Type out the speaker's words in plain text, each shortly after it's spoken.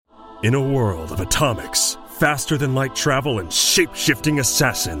In a world of atomics, faster-than-light travel, and shape-shifting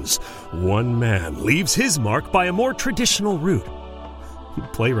assassins, one man leaves his mark by a more traditional route.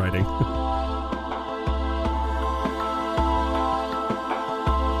 Playwriting.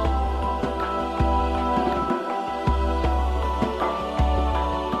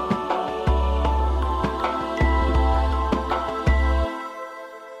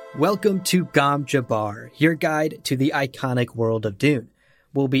 Welcome to Gom Jabbar, your guide to the iconic world of Dune.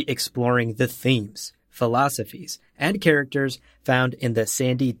 We'll be exploring the themes, philosophies, and characters found in the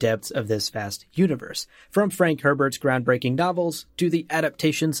sandy depths of this vast universe, from Frank Herbert's groundbreaking novels to the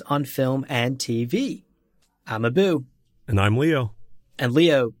adaptations on film and TV. I'm Abu. And I'm Leo. And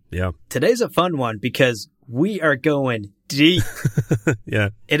Leo, today's a fun one because we are going deep. Yeah.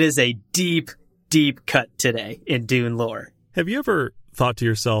 It is a deep, deep cut today in Dune lore. Have you ever thought to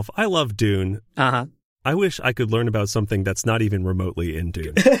yourself, I love Dune. Uh-huh. I wish I could learn about something that's not even remotely in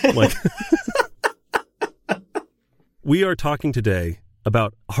Dune. Like, we are talking today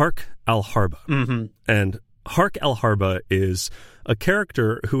about Harq al-Harba. Mm-hmm. And Harq al-Harba is a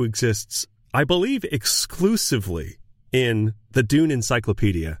character who exists, I believe, exclusively in the Dune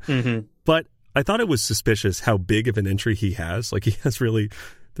Encyclopedia. Mm-hmm. But I thought it was suspicious how big of an entry he has. Like, he has really,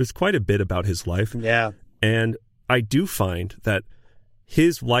 there's quite a bit about his life. Yeah. And I do find that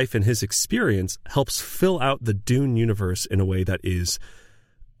his life and his experience helps fill out the Dune universe in a way that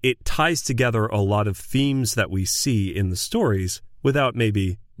it ties together a lot of themes that we see in the stories without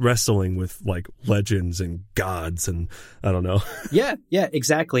maybe wrestling with like legends and gods and I don't know. Yeah,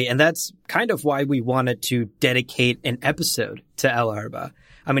 exactly. And that's kind of why we wanted to dedicate an episode to al-Harba.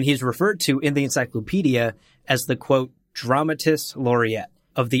 I mean, he's referred to in the encyclopedia as the, quote, Dramatis Laureate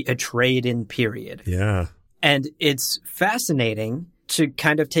of the Atreidan period. Yeah. And it's fascinating to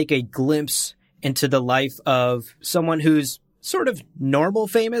kind of take a glimpse into the life of someone who's sort of normal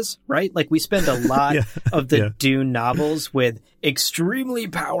famous, right? Like we spend a lot of the Dune novels with extremely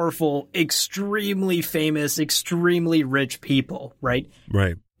powerful, extremely famous, extremely rich people, right?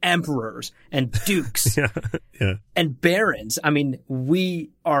 Right. Emperors and dukes yeah. and barons. I mean, we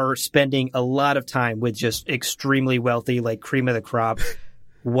are spending a lot of time with just extremely wealthy, like cream of the crop,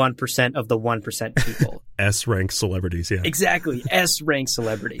 1% of the 1% people. S-rank celebrities, yeah. Exactly, S-rank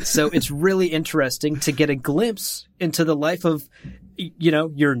celebrities. So it's really interesting to get a glimpse into the life of, you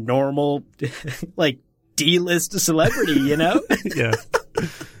know, your normal, like, D-list celebrity, you know? Yeah.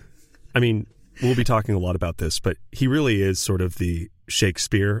 I mean, we'll be talking a lot about this, but he really is sort of the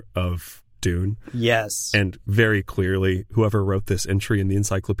Shakespeare of Dune. Yes. And very clearly, whoever wrote this entry in the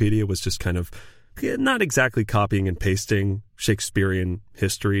encyclopedia was just kind of not exactly copying and pasting Shakespearean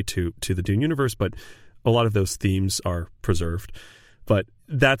history to the Dune universe, but a lot of those themes are preserved. But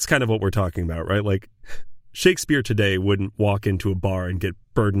that's kind of what we're talking about, right? Like, Shakespeare today wouldn't walk into a bar and get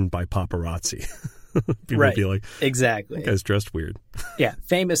burdened by paparazzi. People would be like, exactly. That guy's dressed weird. Yeah,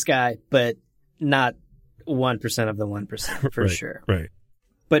 famous guy, but not 1% of the 1% for sure. Right.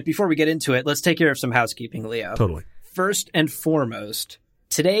 But before we get into it, let's take care of some housekeeping, Leo. Totally. First and foremost,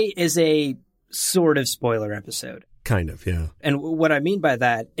 today is a sort of spoiler episode. Kind of, yeah. And what I mean by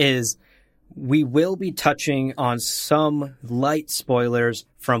that is we will be touching on some light spoilers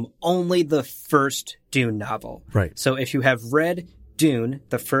from only the first Dune novel. Right. So if you have read Dune,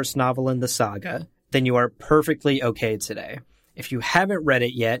 the first novel in the saga, then you are perfectly okay today. If you haven't read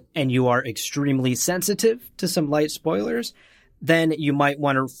it yet and you are extremely sensitive to some light spoilers, then you might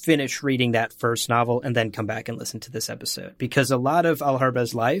want to finish reading that first novel and then come back and listen to this episode. Because a lot of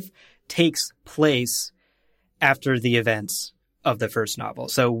al-Harba's life takes place after the events of the first novel.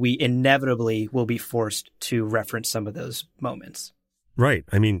 So we inevitably will be forced to reference some of those moments. Right.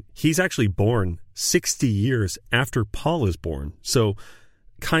 I mean, he's actually born 60 years after Paul is born. So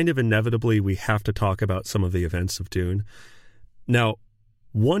kind of inevitably, we have to talk about some of the events of Dune. Now,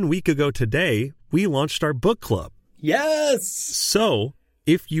 1 week ago today, we launched our book club. Yes! So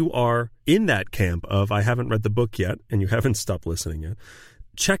if you are in that camp of I haven't read the book yet and you haven't stopped listening yet,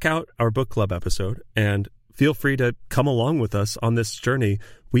 check out our book club episode and feel free to come along with us on this journey.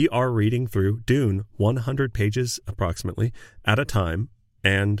 We are reading through Dune 100 pages approximately at a time,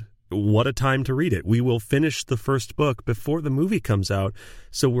 and what a time to read it. We will finish the first book before the movie comes out,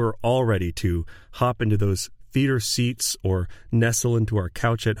 so we're all ready to hop into those theater seats or nestle into our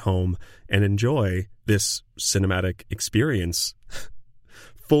couch at home and enjoy this cinematic experience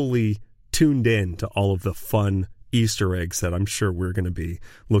fully tuned in to all of the fun Easter eggs that I'm sure we're going to be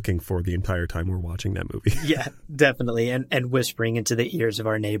looking for the entire time we're watching that movie. Yeah, definitely. And whispering into the ears of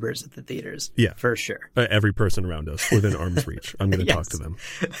our neighbors at the theaters. Yeah. For sure. Every person around us within arm's reach. I'm going to talk to them.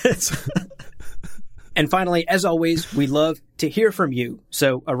 And finally, as always, we love to hear from you.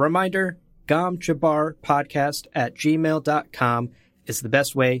 So a reminder, gomjabarpodcast@gmail.com is the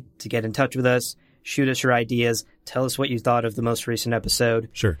best way to get in touch with us. Shoot us your ideas. Tell us what you thought of the most recent episode.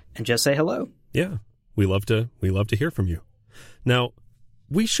 Sure. And just say hello. Yeah. We love to hear from you. Now,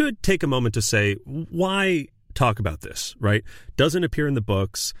 we should take a moment to say, why talk about this, right? Doesn't appear in the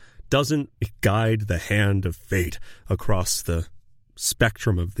books, doesn't guide the hand of fate across the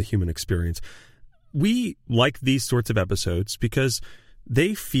spectrum of the human experience. We like these sorts of episodes because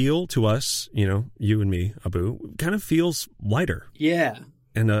they feel to us, you and me, Abu, kind of feels lighter. Yeah.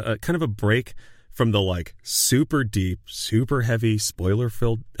 And a kind of a break from the super deep, super heavy,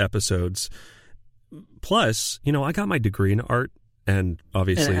 spoiler-filled episodes. Plus, I got my degree in art, and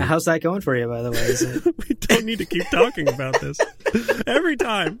obviously... And how's that going for you, by the way? Is it... We don't need to keep talking about this every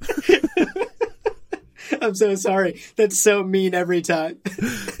time. I'm so sorry. That's so mean every time.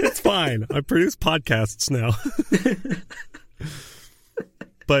 It's fine. I produce podcasts now.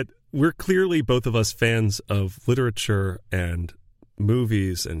 But we're clearly both of us fans of literature and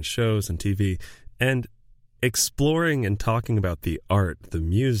movies and shows and TV, and exploring and talking about the art, the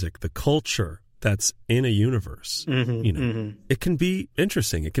music, the culture that's in a universe. It can be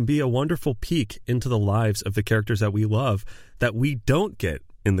interesting. It can be a wonderful peek into the lives of the characters that we love that we don't get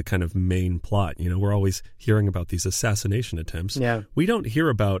in the kind of main plot. We're always hearing about these assassination attempts. Yeah. We don't hear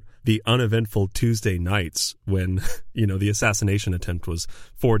about the uneventful Tuesday nights when, the assassination attempt was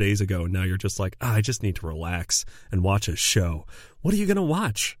 4 days ago, and now you're just like, I just need to relax and watch a show. What are you going to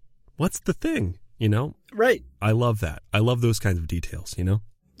watch? What's the thing? Right. I love that. I love those kinds of details,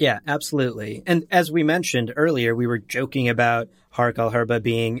 Yeah, absolutely. And as we mentioned earlier, we were joking about Hark al-Harba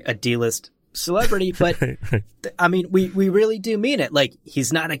being a D-list celebrity, but right. I mean, we really do mean it.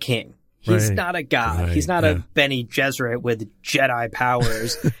 He's not a king. He's Right. not a god. Right. He's not a Bene Gesserit with Jedi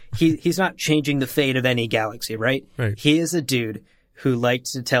powers. He's not changing the fate of any galaxy, right? Right. He is a dude who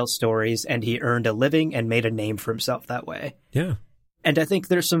liked to tell stories, and he earned a living and made a name for himself that way. Yeah. And I think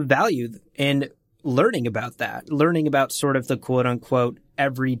there's some value in learning about that, learning about sort of the quote unquote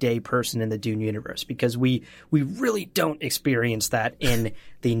everyday person in the Dune universe, because we really don't experience that in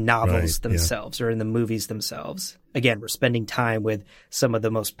the novels themselves or in the movies themselves. Again, we're spending time with some of the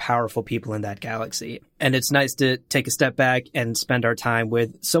most powerful people in that galaxy. And it's nice to take a step back and spend our time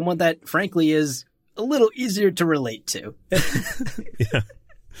with someone that frankly is a little easier to relate to. Yeah.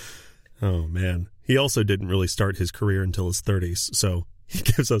 Oh, man. He also didn't really start his career until his 30s, so he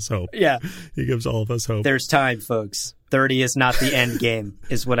gives us hope. Yeah. He gives all of us hope. There's time, folks. 30 is not the end game,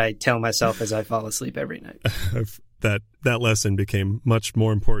 is what I tell myself as I fall asleep every night. That lesson became much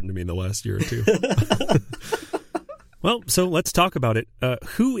more important to me in the last year or two. Well, so let's talk about it.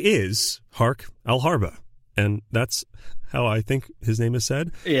 Who is Hark al-Harba? And that's how I think his name is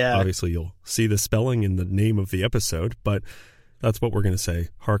said. Yeah. Obviously, you'll see the spelling in the name of the episode, but that's what we're going to say.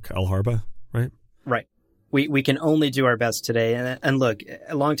 Hark al-Harba, right? Right. We can only do our best today. And look,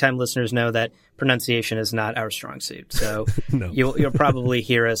 longtime listeners know that pronunciation is not our strong suit. So No. you'll probably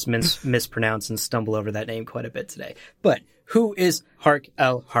hear us mispronounce and stumble over that name quite a bit today. But who is Hark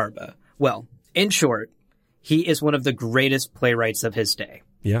al-Harba? Well, in short, he is one of the greatest playwrights of his day.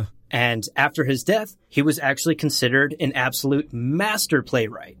 Yeah. And after his death, he was actually considered an absolute master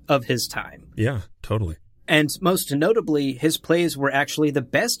playwright of his time. Yeah, totally. And most notably, his plays were actually the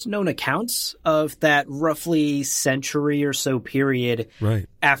best known accounts of that roughly century or so period Right.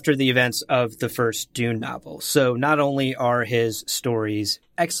 after the events of the first Dune novel. So not only are his stories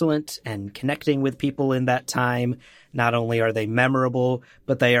excellent and connecting with people in that time, not only are they memorable,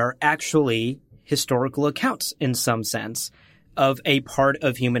 but they are actually historical accounts in some sense of a part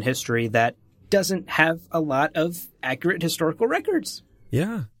of human history that doesn't have a lot of accurate historical records.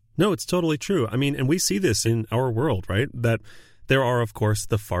 Yeah. No, it's totally true. I mean, and we see this in our world, right? That there are, of course,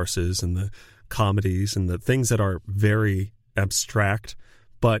 the farces and the comedies and the things that are very abstract,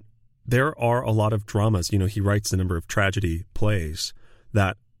 but there are a lot of dramas. He writes a number of tragedy plays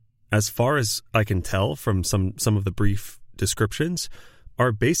that, as far as I can tell from some of the brief descriptions,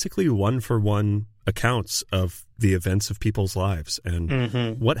 are basically one-for-one accounts of the events of people's lives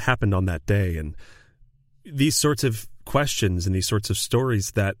and what happened on that day. And these sorts of questions and these sorts of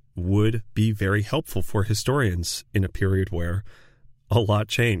stories that would be very helpful for historians in a period where a lot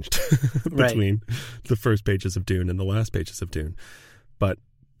changed between the first pages of Dune and the last pages of Dune. But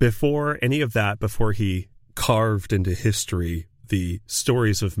before any of that, before he carved into history the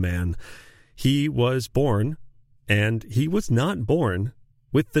stories of man, he was born, and he was not born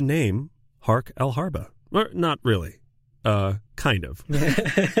with the name Hark al-Harba. Or not really. Kind of.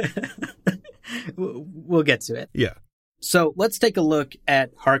 We'll get to it. Yeah. So let's take a look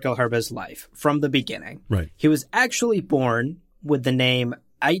at Hark al-Harba's life from the beginning. Right. He was actually born with the name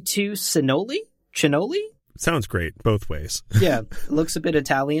Aitu Cinoli? Sounds great both ways. Yeah, looks a bit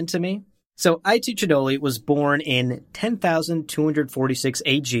Italian to me. So Aitu Cinoli was born in 10,246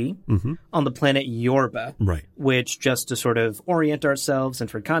 AG on the planet Yorba, Right. which, just to sort of orient ourselves and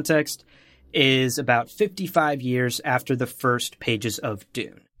for context, is about 55 years after the first pages of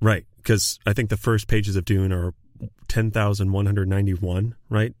Dune. Right. Because I think the first pages of Dune are 10,191,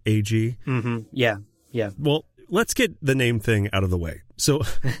 right? AG. Yeah. Well, let's get the name thing out of the way. So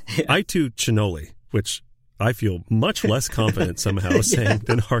Aitu Cinoli, which I feel much less confident somehow saying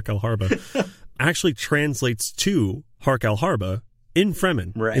than Hark al-Harba, actually translates to Hark al-Harba in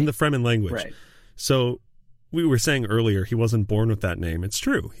Fremen, in the Fremen language. Right. So we were saying earlier he wasn't born with that name. It's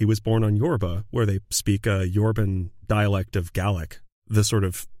true. He was born on Yorba, where they speak a Yorban dialect of Gallic, the sort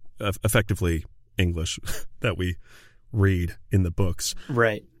of effectively English that we read in the books.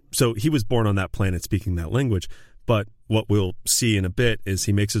 Right. So he was born on that planet speaking that language. But what we'll see in a bit is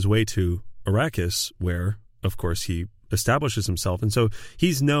he makes his way to Arrakis, where, of course, he establishes himself. And so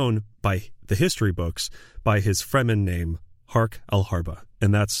he's known by the history books by his Fremen name, Hark al-Harba.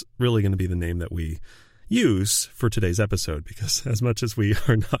 And that's really going to be the name that we use for today's episode, because as much as we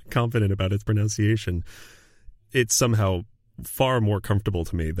are not confident about its pronunciation, it's somehow far more comfortable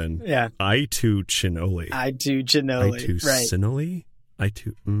to me than Aitu Cinoli. Aitu Cinoli. Aitu Cinoli?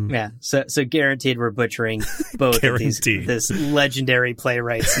 Yeah, so guaranteed we're butchering both of this legendary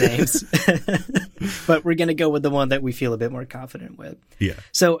playwright's names. But we're going to go with the one that we feel a bit more confident with. Yeah.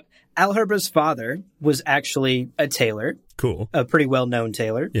 So al-Harba's father was actually a tailor. Cool. A pretty well-known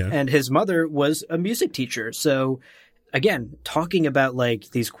tailor. Yeah. And his mother was a music teacher. So again, talking about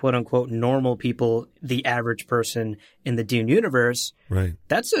like these quote unquote normal people, the average person in the Dune universe, right?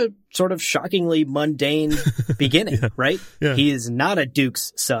 That's a sort of shockingly mundane beginning, right? Yeah. He is not a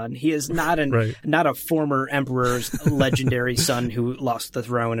duke's son. He is not not a former emperor's legendary son who lost the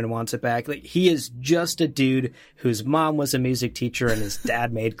throne and wants it back. Like, he is just a dude whose mom was a music teacher and his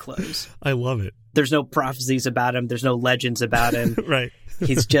dad made clothes. I love it. There's no prophecies about him. There's no legends about him. Right.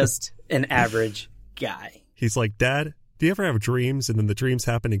 He's just an average guy. He's like, Dad, do you ever have dreams? And then the dreams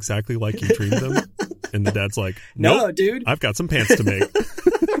happen exactly like you dreamed them? And the dad's like, nope, no, dude. I've got some pants to make.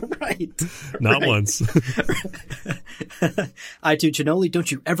 Right. Not once. Aitu Cinoli,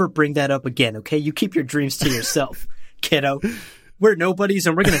 don't you ever bring that up again, okay? You keep your dreams to yourself, kiddo. We're nobodies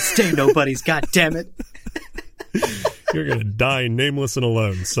and we're going to stay nobodies, God damn it. You're going to die nameless and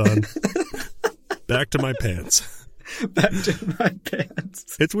alone, son. Back to my pants. Back to my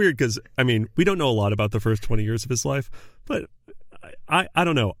pants. It's weird because, I mean, we don't know a lot about the first 20 years of his life, but I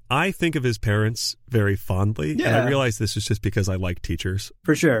don't know. I think of his parents very fondly, and I realize this is just because I like teachers.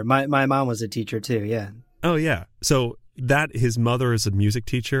 For sure. My mom was a teacher too, yeah. Oh, yeah. So that his mother is a music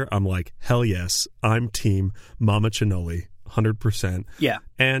teacher, I'm like, hell yes, I'm team Mama Cinoli, 100%. Yeah.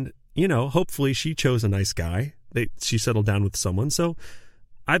 And, you know, hopefully she chose a nice guy. She settled down with someone. So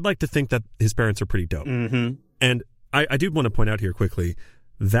I'd like to think that his parents are pretty dope. Mm-hmm. And I do want to point out here quickly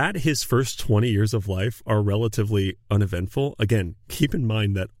that his first 20 years of life are relatively uneventful. Again, keep in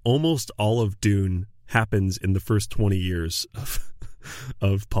mind that almost all of Dune happens in the first 20 years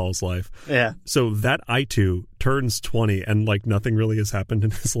of Paul's life. Yeah. So that Aitu turns 20 and like nothing really has happened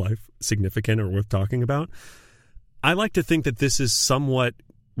in his life significant or worth talking about. I like to think that this is somewhat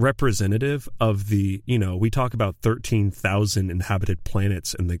representative of the, you know, we talk about 13,000 inhabited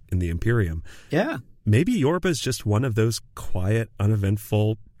planets in the Imperium. Yeah. Maybe Yorba is just one of those quiet,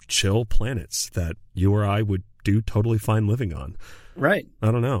 uneventful, chill planets that you or I would do totally fine living on. Right. I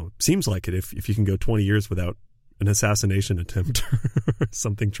don't know. Seems like it if you can go 20 years without an assassination attempt or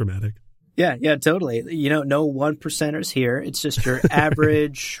something traumatic. Yeah, totally. You know, no 1%ers here. It's just your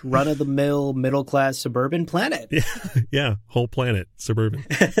average, run-of-the-mill, middle-class suburban planet. Yeah, whole planet, suburban.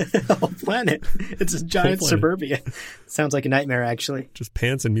 Whole planet. It's a giant suburbia. Sounds like a nightmare, actually. Just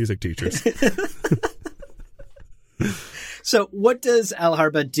pants and music teachers. So what does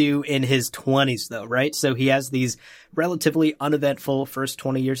al-Harba do in his 20s, though, right? So he has these relatively uneventful first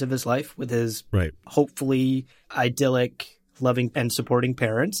 20 years of his life with his hopefully idyllic, loving and supporting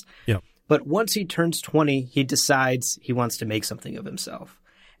parents. Yeah. But once he turns 20, he decides he wants to make something of himself.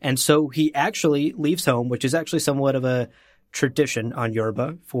 And so he actually leaves home, which is actually somewhat of a tradition on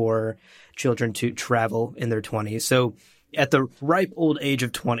Yorba for children to travel in their 20s. So at the ripe old age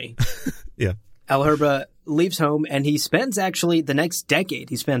of 20, al-Harba leaves home and he spends actually the next decade,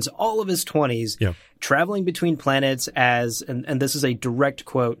 he spends all of his 20s traveling between planets as, and this is a direct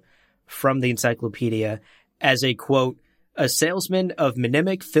quote from the encyclopedia, as a, quote, a salesman of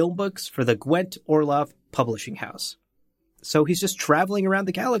mnemonic film books for the Gwent Orloff Publishing House. So he's just traveling around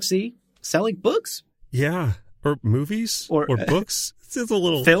the galaxy selling books. Yeah. Or movies or books. It's a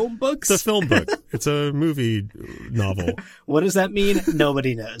little film books. It's a film book. It's a movie novel. What does that mean?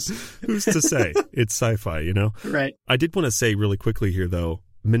 Nobody knows. Who's to say? It's sci-fi, you know? Right. I did want to say really quickly here, though,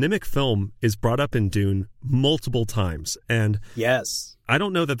 mnemonic film is brought up in Dune multiple times. And yes, I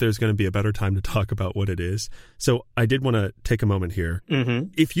don't know that there's going to be a better time to talk about what it is. So I did want to take a moment here. Mm-hmm.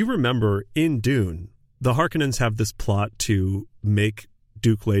 If you remember, in Dune, the Harkonnens have this plot to make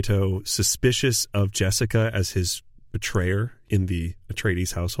Duke Leto suspicious of Jessica as his betrayer in the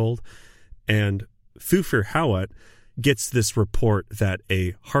Atreides household. And Thufir Hawat gets this report that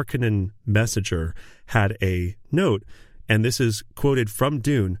a Harkonnen messenger had a note, and this is quoted from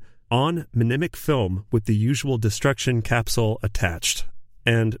Dune, on mnemonic film with the usual destruction capsule attached.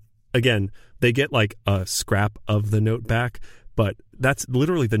 And again, they get like a scrap of the note back, but that's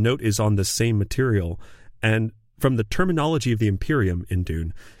literally, the note is on the same material. And from the terminology of the Imperium in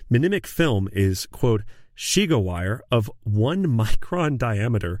Dune, mnemonic film is, quote, Shiga wire of 1 micron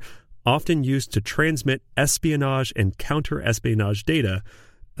diameter, often used to transmit espionage and counter-espionage data,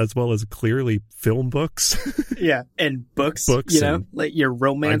 as well as clearly film books. Yeah, and books, like your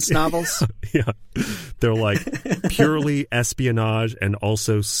romance novels. Yeah, they're like purely espionage and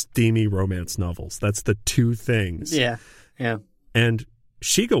also steamy romance novels. That's the two things. Yeah. And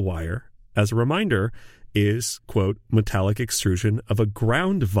Shiga wire, as a reminder, is, quote, metallic extrusion of a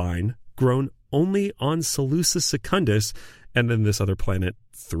ground vine grown only on Seleucus Secundus, and then this other planet,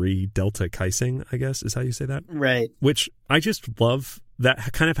 3 Delta Caising, I guess is how you say that. Right. Which I just love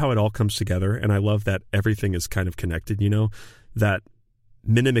that kind of how it all comes together, and I love that everything is kind of connected, you know, that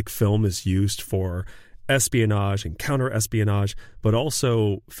mnemonic film is used for espionage and counter-espionage, but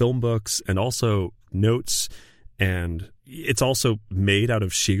also film books and also notes, and it's also made out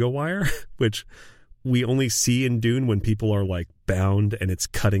of Shiga wire, which we only see in Dune when people are like bound and it's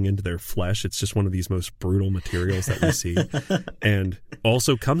cutting into their flesh. It's just one of these most brutal materials that we see. And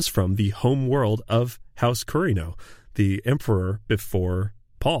also comes from the home world of House Corrino, the emperor before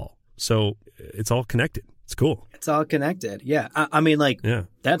Paul. So it's all connected. It's cool. It's all connected. Yeah. I mean, like,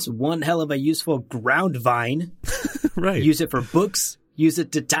 that's one hell of a useful ground vine. Right. Use it for books. Use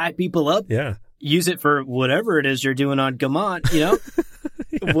it to tie people up. Yeah. Use it for whatever it is you're doing on Gamont, you know?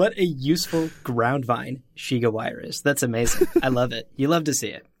 Yeah. What a useful ground vine Shiga wire is. That's amazing. I love it. You love to see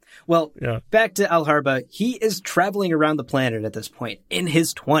it. Well, back to Al Harba. He is traveling around the planet at this point in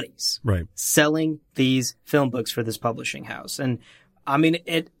his 20s. Right. Selling these film books for this publishing house. And I mean,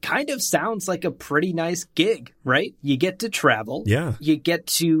 it kind of sounds like a pretty nice gig, right? You get to travel. Yeah. You get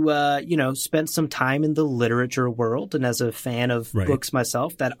to, spend some time in the literature world. And as a fan of books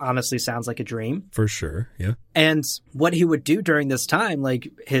myself, that honestly sounds like a dream. For sure. Yeah. And what he would do during this time, like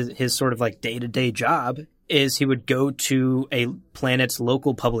his sort of like day-to-day job, is he would go to a planet's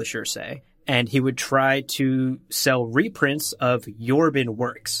local publisher, say, and he would try to sell reprints of Yorban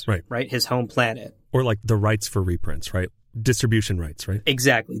works, right? His home planet. Or like the rights for reprints, right? Distribution rights, right?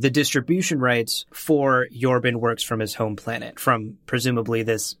 Exactly. The distribution rights for Yorban works from his home planet, from presumably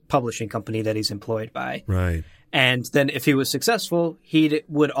this publishing company that he's employed by. Right. And then if he was successful, he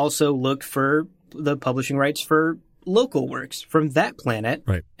would also look for the publishing rights for local works from that planet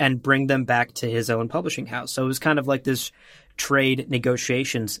and bring them back to his own publishing house. So it was kind of like this trade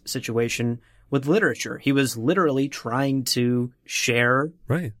negotiations situation with literature. He was literally trying to share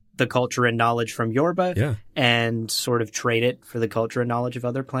the culture and knowledge from Yorba and sort of trade it for the culture and knowledge of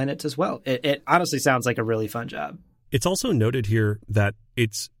other planets as well. It honestly sounds like a really fun job. It's also noted here that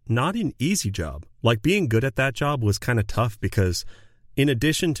it's not an easy job. Like, being good at that job was kind of tough because in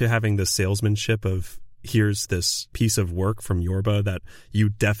addition to having the salesmanship of here's this piece of work from Yorba that you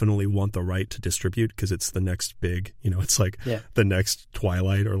definitely want the right to distribute because it's the next big, it's like the next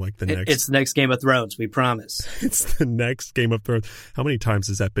Twilight or like It's the next Game of Thrones, we promise. It's the next Game of Thrones. How many times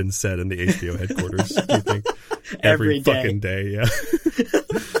has that been said in the HBO headquarters, do you think? Every day. Fucking day, yeah.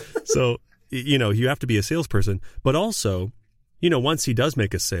 So, you have to be a salesperson, but also, once he does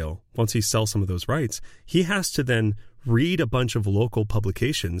make a sale, once he sells some of those rights, he has to then read a bunch of local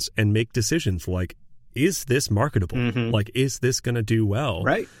publications and make decisions like, is this marketable? Mm-hmm. Like, is this going to do well?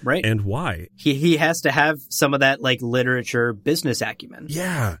 Right. And why? He has to have some of that, like, literature business acumen.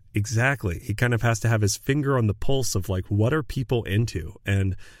 Yeah, exactly. He kind of has to have his finger on the pulse of, like, what are people into?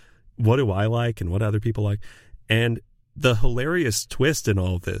 And what do I like? And what other people like? And the hilarious twist in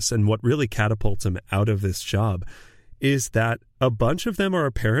all of this, and what really catapults him out of this job, is that a bunch of them are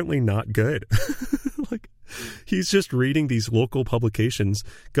apparently not good. Like, he's just reading these local publications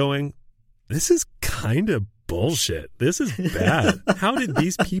going, this is kind of bullshit. This is bad. How did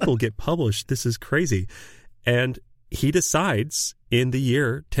these people get published? This is crazy. And he decides in the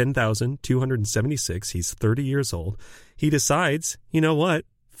year 10,276, he's 30 years old, he decides, you know what?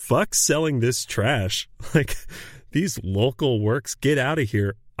 Fuck selling this trash. Like, these local works, get out of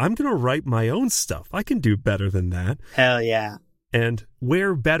here. I'm going to write my own stuff. I can do better than that. Hell yeah. And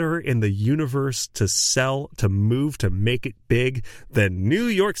where better in the universe to sell, to move, to make it big than New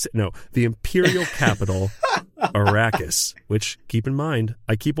York City? No, the imperial capital, Arrakis, which, keep in mind,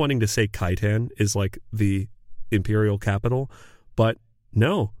 I keep wanting to say Khitan is like the imperial capital, but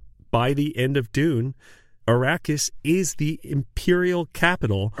no, by the end of Dune, Arrakis is the imperial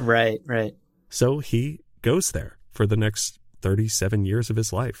capital. Right, right. So he goes there for the next 37 years of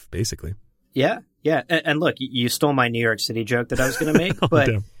his life, basically. Yeah, yeah. And look, you stole my New York City joke that I was going to make, but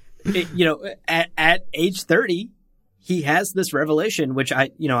at age 30, he has this revelation, which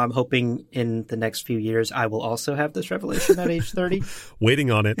I'm hoping in the next few years I will also have this revelation at age 30. Waiting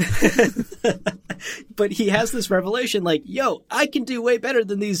on it. But he has this revelation like, yo, I can do way better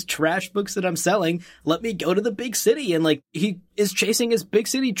than these trash books that I'm selling. Let me go to the big city. And like, he is chasing his big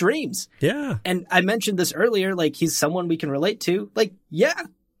city dreams. Yeah. And I mentioned this earlier, like, he's someone we can relate to. Like, yeah,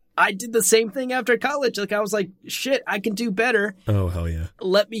 I did the same thing after college. Like, I was like, shit, I can do better. Oh, hell yeah.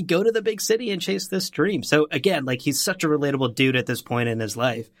 Let me go to the big city and chase this dream. So again, like, he's such a relatable dude at this point in his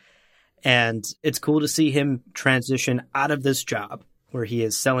life. And it's cool to see him transition out of this job where he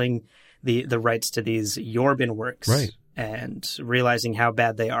is selling the rights to these Yorbin works. Right. And realizing how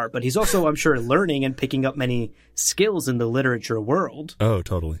bad they are. But he's also, I'm sure, learning and picking up many skills in the literature world. Oh,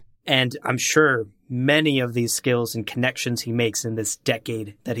 totally. And I'm sure many of these skills and connections he makes in this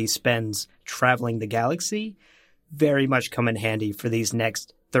decade that he spends traveling the galaxy very much come in handy for these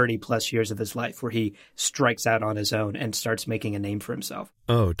next 30 plus years of his life, where he strikes out on his own and starts making a name for himself.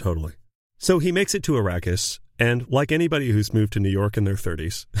 Oh, totally. So he makes it to Arrakis, and like anybody who's moved to New York in their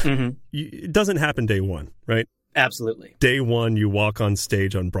 30s, it doesn't happen day one, right? Absolutely. Day one, you walk on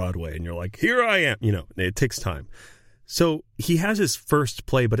stage on Broadway and you're like, here I am. You know, it takes time. So he has his first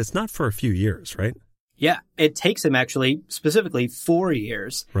play, but it's not for a few years, right? Yeah, it takes him actually specifically 4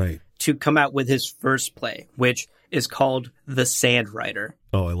 years to come out with his first play, which is called The Sandrider.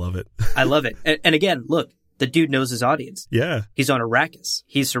 Oh, I love it. I love it. And again, look, the dude knows his audience. Yeah. He's on Arrakis.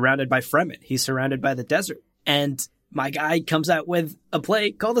 He's surrounded by Fremen. He's surrounded by the desert. And my guy comes out with a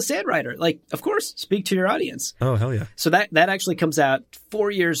play called The Sandrider. Like, of course, speak to your audience. Oh, hell yeah. So that actually comes out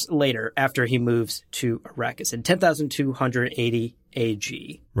 4 years later after he moves to Arrakis in 10,280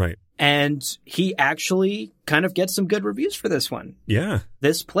 AG. Right. And he actually kind of gets some good reviews for this one. Yeah.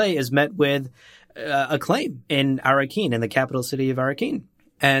 This play is met with acclaim in Arrakeen, in the capital city of Arrakeen.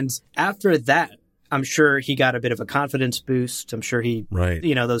 And after that, I'm sure he got a bit of a confidence boost. I'm sure he,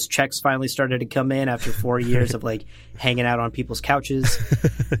 those checks finally started to come in after 4 years of like hanging out on people's couches.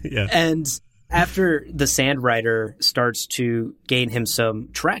 Yeah. And after The Sandrider starts to gain him some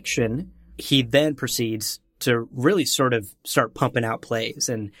traction, he then proceeds to really sort of start pumping out plays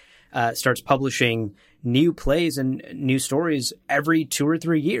and starts publishing new plays and new stories every 2 or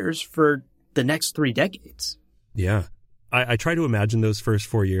 3 years for the next 3 decades. Yeah. I try to imagine those first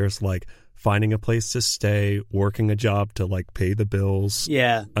 4 years like finding a place to stay, working a job to like pay the bills.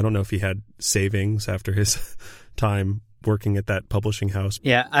 Yeah. I don't know if he had savings after his time working at that publishing house.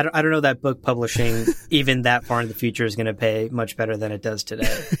 Yeah, I don't know that book publishing even that far in the future is going to pay much better than it does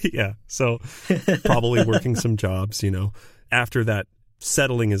today. Yeah. So probably working some jobs, after that,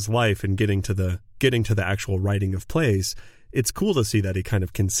 settling his life and getting to the actual writing of plays. It's cool to see that he kind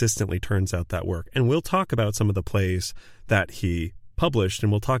of consistently turns out that work. And we'll talk about some of the plays that he published, and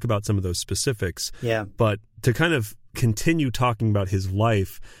we'll talk about some of those specifics. Yeah. But to kind of continue talking about his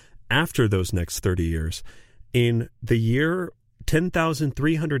life after those next 30 years, in the year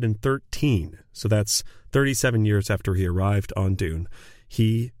 10,313, so that's 37 years after he arrived on Dune,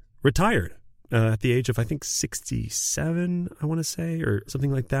 he retired at the age of, I think, 67, I want to say, or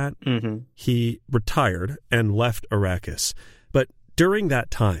something like that. Mm-hmm. He retired and left Arrakis. But during that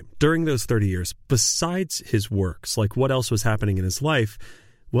time, during those 30 years, besides his works, like what else was happening in his life,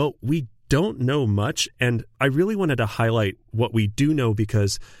 well, we don't know much. And I really wanted to highlight what we do know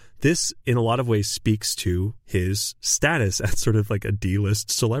because this, in a lot of ways, speaks to his status as sort of like a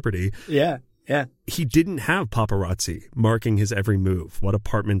D-list celebrity. Yeah, yeah. He didn't have paparazzi marking his every move. What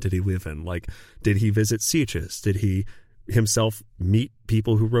apartment did he live in? Like, did he visit Sitges? Did he himself meet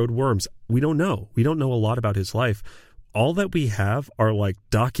people who rode worms? We don't know. We don't know a lot about his life. All that we have are like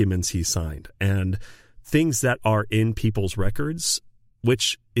documents he signed and things that are in people's records,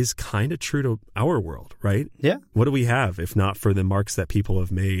 which is kind of true to our world, right? Yeah. What do we have if not for the marks that people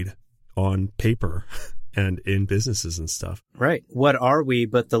have made on paper and in businesses and stuff. Right. What are we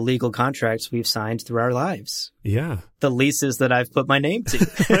but the legal contracts we've signed through our lives? Yeah. The leases that I've put my name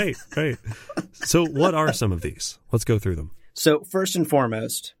to. Right. So what are some of these? Let's go through them. So first and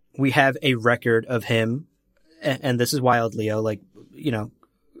foremost, we have a record of him, and this is wild, Leo, like, you know,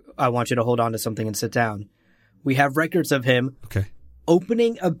 I want you to hold on to something and sit down. We have records of him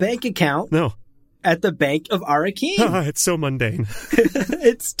opening a bank account at the Bank of Arakeen. It's so mundane.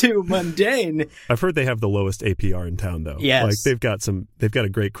 It's too mundane. I've heard they have the lowest APR in town, though. Yes. Like they've got a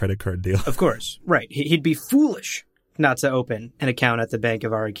great credit card deal. Of course. Right. He'd be foolish not to open an account at the Bank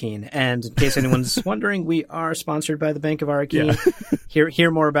of Arakeen. And in case anyone's wondering, we are sponsored by the Bank of Arakeen. Yeah.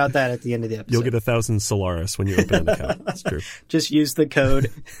 Hear more about that at the end of the episode. You'll get 1,000 Solaris when you open an account. That's true. Just use the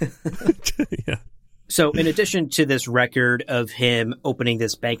code. Yeah. So in addition to this record of him opening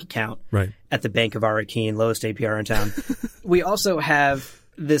this bank account at the Bank of Arakeen, lowest APR in town, we also have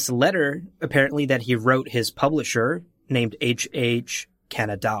this letter, apparently, that he wrote his publisher named H.H.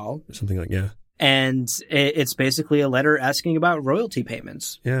 Canadal. Something like, yeah. And it's basically a letter asking about royalty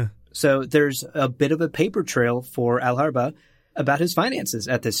payments. Yeah. So there's a bit of a paper trail for Al-Harba about his finances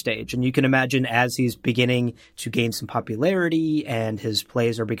at this stage. And you can imagine as he's beginning to gain some popularity and his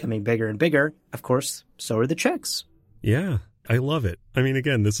plays are becoming bigger and bigger, of course, so are the checks. Yeah, I love it. I mean,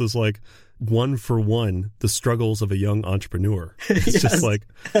 again, this is like one for one, the struggles of a young entrepreneur. It's just like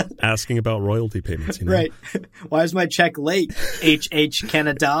asking about royalty payments, you know? Right. Why is my check late, H.H.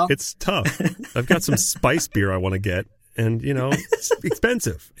 Canadal? It's tough. I've got some spice beer I want to get. And, you know, it's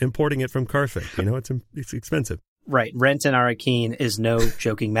expensive importing it from Carthage. You know, it's expensive. Right. Rent in Arakeen is no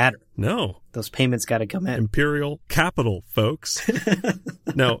joking matter. No. Those payments got to come in. Imperial capital, folks.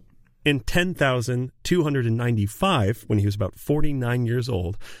 Now, in 10,295, when he was about 49 years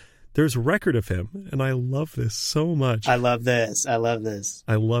old, there's a record of him, and I love this so much. I love this. I love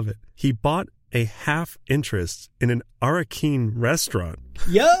it. He bought a half interest in an Arakeen restaurant.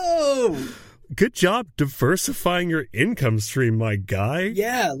 Yo! Good job diversifying your income stream, my guy.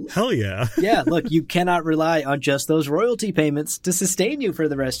 Yeah. Hell yeah. Yeah, look, you cannot rely on just those royalty payments to sustain you for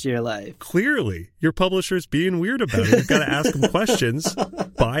the rest of your life. Clearly, your publisher's being weird about it. You've got to ask him questions.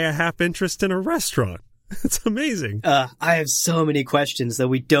 Buy a half interest in a restaurant. It's amazing. I have so many questions that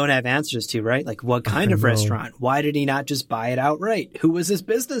we don't have answers to, right? Like, what kind of restaurant? Why did he not just buy it outright? Who was his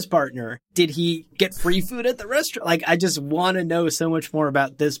business partner? Did he get free food at the restaurant? Like, I just want to know so much more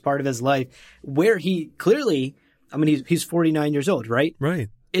about this part of his life where he clearly, I mean, he's 49 years old, right? Right.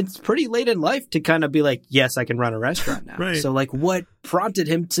 It's pretty late in life to kind of be like, yes, I can run a restaurant now. Right. So, like, what prompted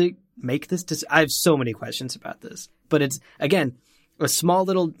him to make this decision? I have so many questions about this. But it's, again, a small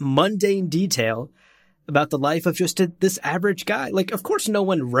little mundane detail about the life of just this average guy. Like, of course, no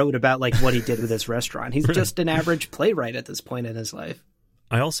one wrote about like what he did with this restaurant. He's just an average playwright at this point in his life.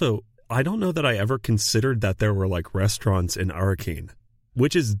 I don't know that I ever considered that there were like restaurants in Arakeen,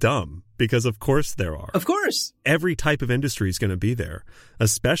 which is dumb because of course there are. Of course. Every type of industry is going to be there,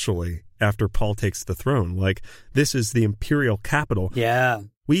 especially after Paul takes the throne. Like, this is the imperial capital. Yeah.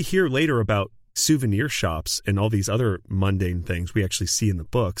 We hear later about souvenir shops and all these other mundane things we actually see in the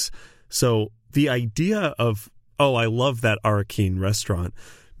books. So the idea of, oh, I love that Arakeen restaurant.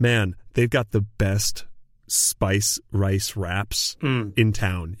 Man, they've got the best spice rice wraps in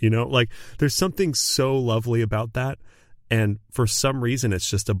town. You know, like there's something so lovely about that. And for some reason, it's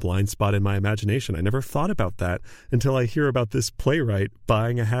just a blind spot in my imagination. I never thought about that until I hear about this playwright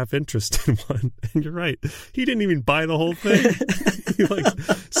buying a half interest in one. And you're right. He didn't even buy the whole thing. He like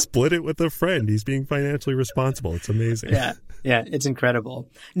split it with a friend. He's being financially responsible. It's amazing. Yeah. Yeah. It's incredible.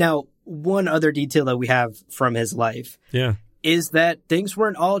 Now, one other detail that we have from his life is that things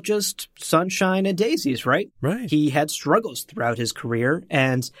weren't all just sunshine and daisies, right? Right. He had struggles throughout his career.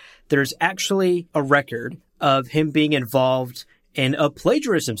 And there's actually a record of him being involved in a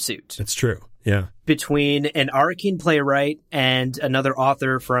plagiarism suit. That's true. Yeah. Between an Arakeen playwright and another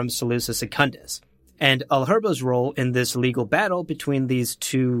author from Seleucia Secundus. And Al-Harba's role in this legal battle between these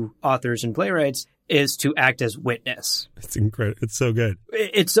two authors and playwrights is to act as witness. It's incredible. It's so good.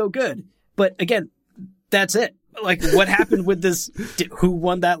 It's so good. But again, that's it. Like, what happened with this? Who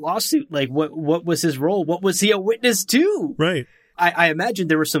won that lawsuit? Like, what was his role? What was he a witness to? Right. I imagine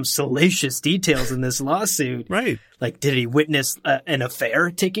there were some salacious details in this lawsuit. Right. Like, did he witness an affair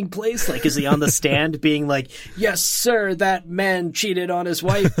taking place? Like, is he on the stand being like, yes, sir, that man cheated on his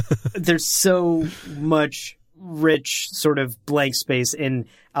wife? There's so much rich sort of blank space in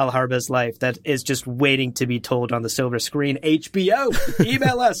Al-Harba's life that is just waiting to be told on the silver screen. HBO,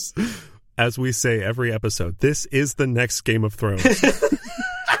 email us. As we say every episode, this is the next Game of Thrones.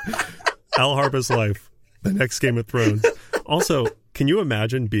 Al-Harba's life, the next Game of Thrones. Also, Can you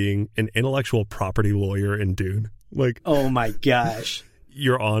imagine being an intellectual property lawyer in Dune? Like, oh my gosh.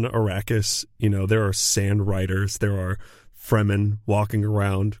 You're on Arrakis, there are sand riders, there are Fremen walking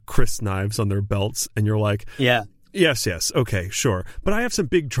around, crisp knives on their belts, and you're like, yeah. Yes, okay, sure. But I have some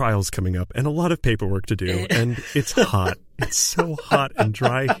big trials coming up and a lot of paperwork to do, and it's hot. It's so hot and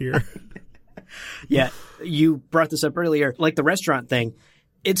dry here. Yeah, you brought this up earlier, like the restaurant thing.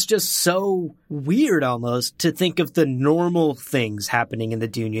 It's just so weird almost to think of the normal things happening in the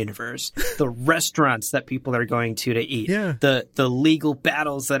Dune universe. The restaurants that people are going to eat. Yeah. The legal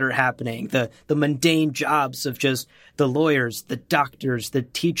battles that are happening. The mundane jobs of just the lawyers, the doctors, the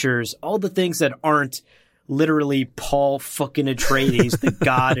teachers, all the things that aren't literally Paul fucking Atreides, the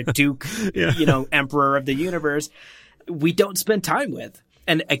god, a duke, emperor of the universe. We don't spend time with.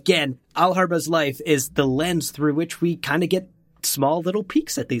 And again, Al Harba's life is the lens through which we kind of get small little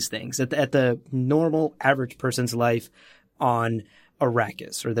peeks at these things, at the normal average person's life on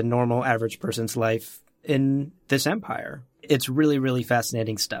Arrakis, or the normal average person's life in this empire. It's really, really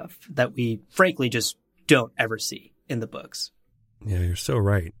fascinating stuff that we frankly just don't ever see in the books. Yeah, you're so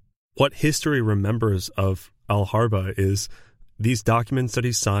right. What history remembers of Al Harba is these documents that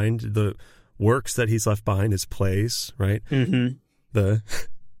he signed, the works that he's left behind, his plays, right? Mm-hmm. The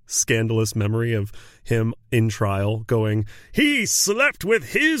scandalous memory of him in trial going, he slept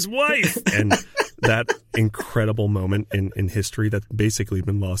with his wife, and that incredible moment in history that's basically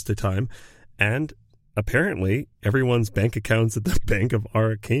been lost to time. And apparently everyone's bank accounts at the Bank of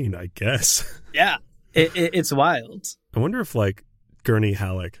Arrakeen, I guess. Yeah, it's wild. I wonder if Gurney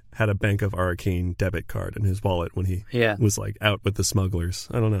Halleck had a Bank of Arrakeen debit card in his wallet when he was out with the smugglers.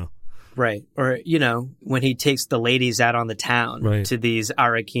 I don't know. Right. Or, when he takes the ladies out on the town to these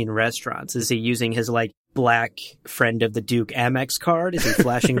Arrakeen restaurants, is he using his black friend of the Duke Amex card? Is he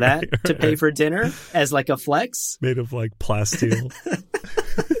flashing that to pay for dinner as a flex? Made of plasteel.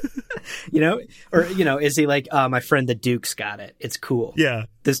 Is he my friend the Duke's got it. It's cool. Yeah.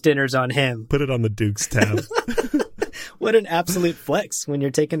 This dinner's on him. Put it on the Duke's tab. What an absolute flex when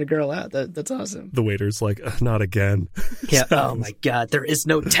you're taking a girl out. That's awesome. The waiter's not again. Yeah. Oh my God. There is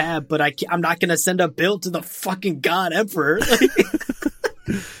no tab, but I'm not going to send a bill to the fucking God Emperor.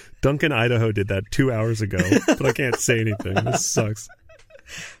 Duncan, Idaho did that 2 hours ago, but I can't say anything. This sucks.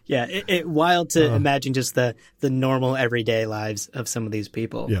 Yeah. It wild to imagine just the normal everyday lives of some of these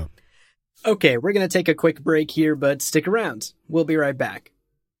people. Yeah. Okay. We're going to take a quick break here, but stick around. We'll be right back.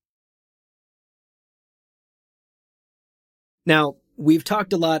 Now, we've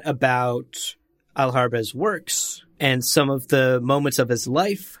talked a lot about Al Harba's works and some of the moments of his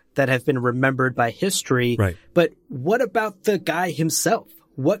life that have been remembered by history. Right. But what about the guy himself?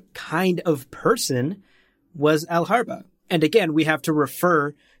 What kind of person was Al Harba? And again, we have to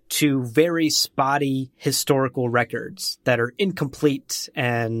refer to very spotty historical records that are incomplete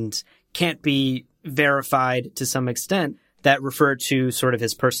and can't be verified to some extent, that refer to sort of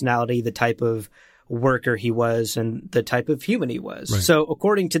his personality, the type of worker he was, and the type of human he was. Right. So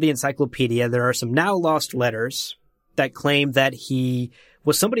according to the encyclopedia, there are some now lost letters that claim that he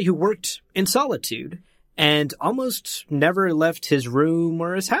was somebody who worked in solitude and almost never left his room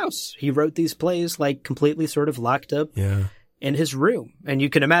or his house. He wrote these plays completely sort of locked up in his room. And you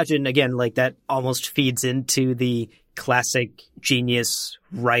can imagine, again, that almost feeds into the classic genius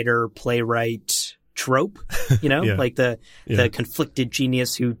writer, playwright trope, the conflicted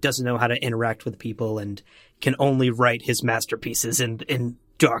genius who doesn't know how to interact with people and can only write his masterpieces in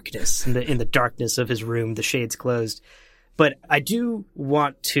darkness, in the darkness of his room, the shades closed. But I do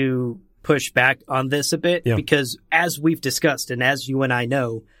want to push back on this a bit because, as we've discussed and as you and I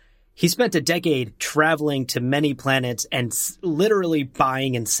know, he spent a decade traveling to many planets and literally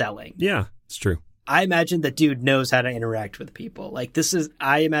buying and selling. Yeah, it's true. I imagine the dude knows how to interact with people.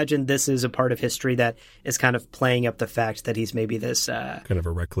 I imagine this is a part of history that is kind of playing up the fact that he's maybe this kind of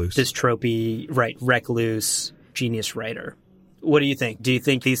a recluse, this tropey, recluse genius writer. What do you think? Do you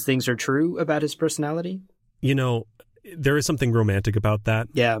think these things are true about his personality? There is something romantic about that.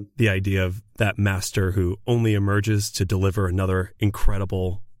 Yeah. The idea of that master who only emerges to deliver another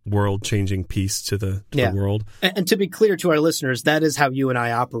incredible world-changing piece to the world. And to be clear to our listeners, that is how you and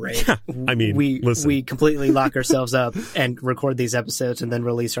I operate. I mean, we completely lock ourselves up and record these episodes and then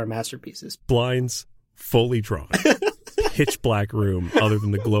release our masterpieces. Blinds fully drawn. Pitch black room other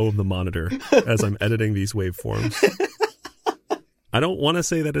than the glow of the monitor as I'm editing these waveforms. I don't want to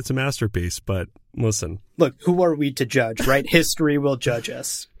say that it's a masterpiece, but listen. Look, who are we to judge, right? History will judge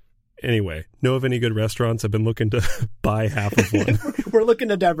us. Anyway, know of any good restaurants? I've been looking to buy half of one. We're looking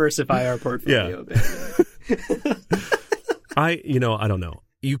to diversify our portfolio a bit. I don't know.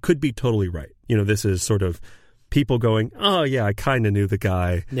 You could be totally right. This is sort of people going, oh, yeah, I kind of knew the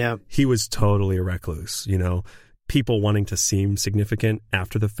guy. Yeah. He was totally a recluse, you know? People wanting to seem significant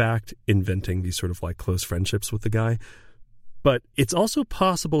after the fact, inventing these sort of like close friendships with the guy. But it's also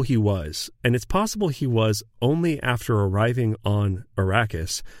possible he was, and it's possible he was only after arriving on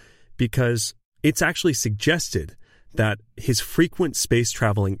Arrakis, because it's actually suggested that his frequent space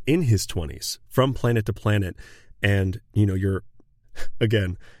traveling in his 20s from planet to planet, and, you know, you're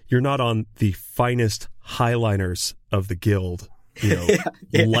not on the finest highliners of the guild, you know,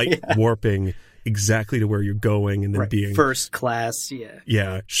 light warping exactly to where you're going and then being first class.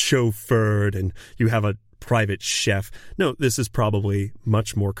 Yeah. Chauffeured, and you have a private chef. No, this is probably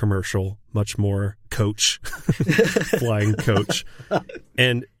much more commercial, much more coach, flying coach.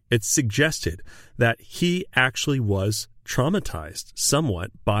 And it's suggested that he actually was traumatized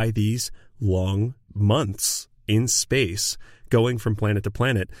somewhat by these long months in space, going from planet to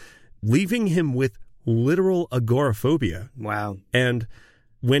planet, leaving him with literal agoraphobia. Wow. And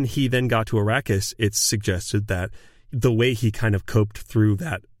when he then got to Arrakis, it's suggested that the way he kind of coped through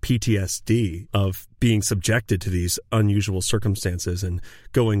that PTSD of being subjected to these unusual circumstances and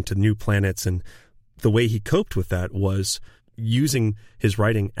going to new planets, and the way he coped with that was using his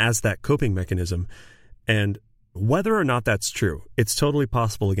writing as that coping mechanism. And whether or not that's true, it's totally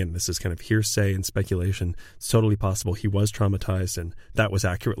possible. Again, this is kind of hearsay and speculation. It's totally possible he was traumatized, and that was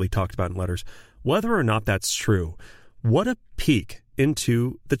accurately talked about in letters. Whether or not that's true, what a peek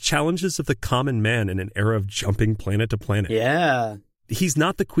into the challenges of the common man in an era of jumping planet to planet. Yeah. He's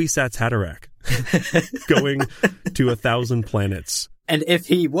not the Kwisatz Haderach going to 1,000 planets. And if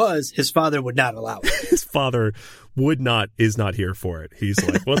he was, his father would not allow it. His father is not here for it. He's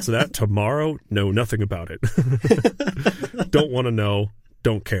like, what's that? Tomorrow? No, nothing about it. Don't want to know.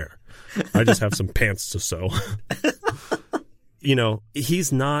 Don't care. I just have some pants to sew. You know,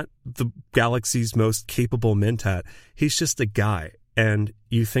 he's not the galaxy's most capable mentat. He's just a guy. And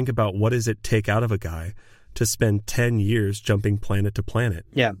you think about, what does it take out of a guy to spend 10 years jumping planet to planet?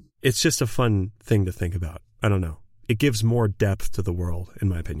 Yeah. It's just a fun thing to think about. I don't know. It gives more depth to the world, in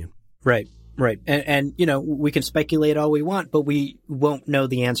my opinion. Right. And, you know, we can speculate all we want, but we won't know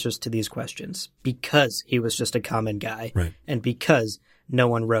the answers to these questions because he was just a common guy. Right. And because no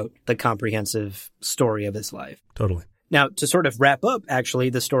one wrote the comprehensive story of his life. Totally. Now, to sort of wrap up, actually,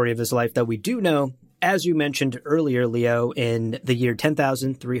 the story of his life that we do know, as you mentioned earlier, Leo, in the year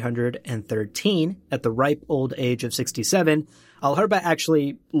 10,313, at the ripe old age of 67, Al-Harba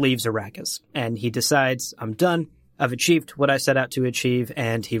actually leaves Arrakis, and he decides, I'm done. I've achieved what I set out to achieve,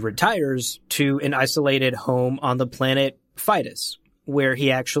 and he retires to an isolated home on the planet Phytus, where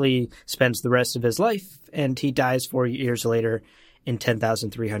he actually spends the rest of his life, and he dies 4 years later in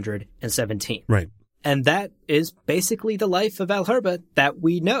 10,317. Right. And that is basically the life of Al-Harba that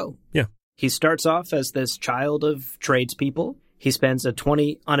we know. Yeah. He starts off as this child of tradespeople. He spends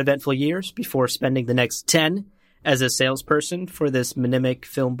 20 uneventful years before spending the next 10 as a salesperson for this mnemonic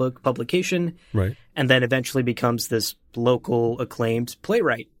film book publication. Right. And then eventually becomes this local acclaimed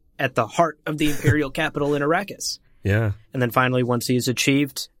playwright at the heart of the imperial capital in Arrakis. Yeah. And then finally, once he's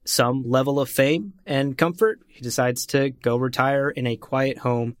achieved some level of fame and comfort, he decides to go retire in a quiet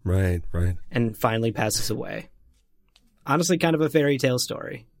home. Right. And finally passes away. Honestly, kind of a fairy tale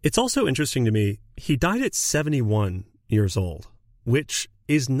story. It's also interesting to me, he died at 71 years old, which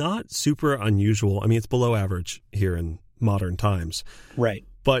is not super unusual. I mean, it's below average here in modern times. Right.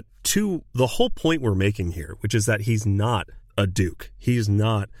 But to the whole point we're making here, which is that he's not a duke. He's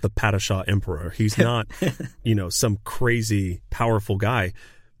not the Padishah emperor. He's not, you know, some crazy powerful guy.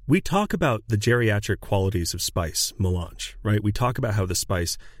 We talk about the geriatric qualities of spice, melange, right? We talk about how the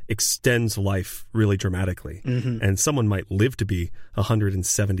spice extends life really dramatically. Mm-hmm. And someone might live to be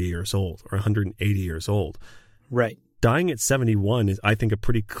 170 years old or 180 years old. Right. Dying at 71 is, I think, a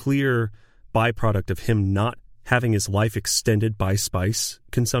pretty clear byproduct of him not having his life extended by spice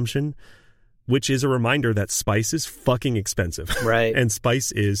consumption, which is a reminder that spice is fucking expensive. Right. And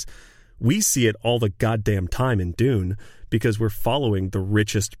spice is, we see it all the goddamn time in Dune because we're following the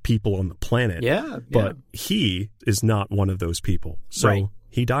richest people on the planet. Yeah. But he is not one of those people. So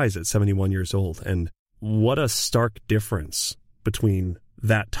he dies at 71 years old. And what a stark difference between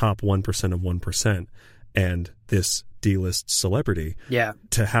that top 1% of 1% and this D-list celebrity. Yeah.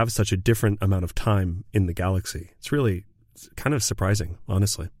 To have such a different amount of time in the galaxy. It's kind of surprising,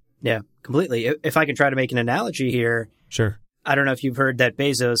 honestly. Yeah, completely. If I can try to make an analogy here. Sure. I don't know if you've heard that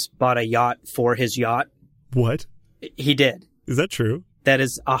Bezos bought a yacht for his yacht. What? He did. Is that true? That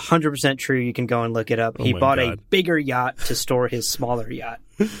is 100% true. You can go and look it up. He bought a bigger yacht to store his smaller yacht.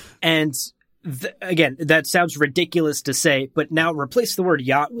 And Again, that sounds ridiculous to say, but now replace the word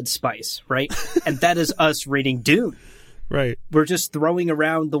yacht with spice, right? And that is us reading Dune. Right. We're just throwing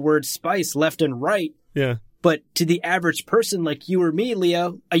around the word spice left and right. Yeah. But to the average person like you or me,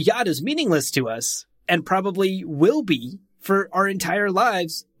 Leo, a yacht is meaningless to us and probably will be for our entire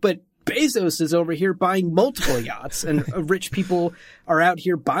lives. But Bezos is over here buying multiple yachts and rich people are out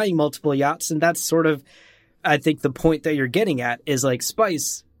here buying multiple yachts. And that's sort of, I think, the point that you're getting at is like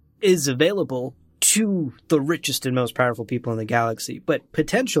spice is available to the richest and most powerful people in the galaxy. But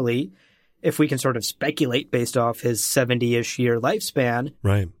potentially, if we can sort of speculate based off his 70-ish year lifespan,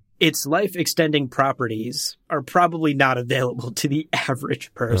 right, its life-extending properties are probably not available to the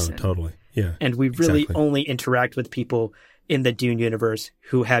average person. Oh, totally. Yeah. And we really exactly. only interact with people in the Dune universe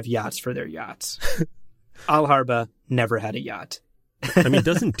who have yachts for their yachts. Al-Harba never had a yacht. I mean,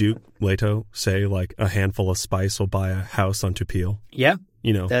 doesn't Duke Leto say, like, a handful of spice will buy a house on Tupile? Yeah.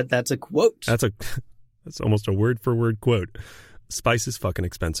 You know. That's a quote. That's almost a word-for-word quote. Spice is fucking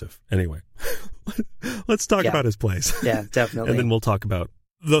expensive. Anyway, let's talk about his plays. Yeah, definitely. And then we'll talk about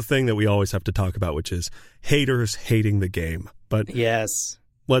the thing that we always have to talk about, which is haters hating the game. But yes,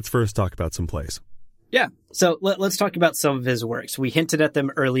 let's first talk about some plays. Yeah. So let's talk about some of his works. We hinted at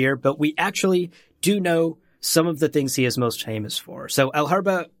them earlier, but we actually do know some of the things he is most famous for. So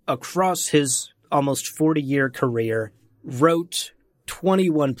Al-Harba, across his almost 40-year career, wrote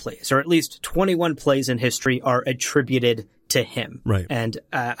 21 plays, or at least 21 plays in history are attributed to him. Right. And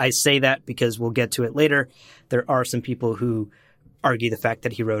I say that because we'll get to it later. There are some people who argue the fact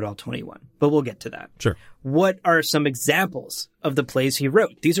that he wrote all 21, but we'll get to that. Sure. What are some examples of the plays he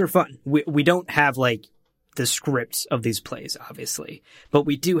wrote? These are fun. We don't have like the scripts of these plays, obviously, but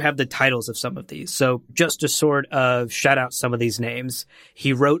we do have the titles of some of these. So just to sort of shout out some of these names,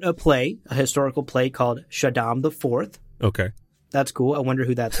 he wrote a play, a historical play called Shaddam IV. Okay. That's cool. I wonder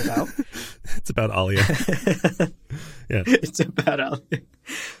who that's about. It's about Alia. Yeah. It's about Alia.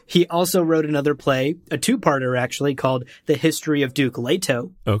 He also wrote another play, a two-parter actually, called The History of Duke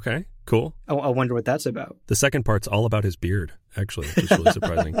Leto. Okay, cool. I wonder what that's about. The second part's all about his beard, actually, which is really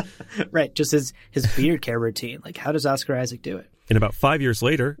surprising. Right, just his beard care routine. Like, how does Oscar Isaac do it? And about 5 years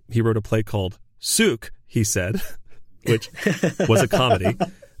later, he wrote a play called Souk, he said, which was a comedy.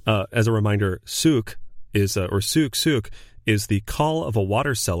 As a reminder, Souk is, or Souk, is the call of a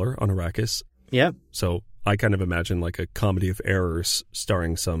water cellar on Arrakis. Yeah. So I kind of imagine like a comedy of errors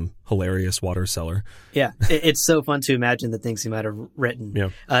starring some hilarious water cellar. Yeah. It's so fun to imagine the things he might have written. Yeah.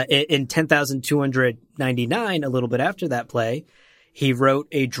 In 10,299, a little bit after that play, he wrote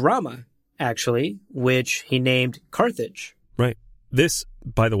a drama, actually, which he named Carthage. Right. This,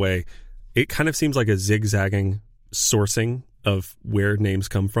 by the way, it kind of seems like a zigzagging sourcing of where names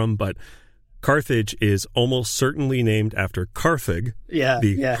come from, but Carthage is almost certainly named after Carthage,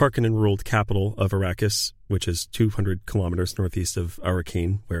 the Harkonnen-ruled capital of Arrakis, which is 200 kilometers northeast of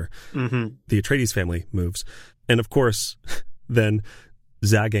Arrakeen, where the Atreides family moves. And of course, then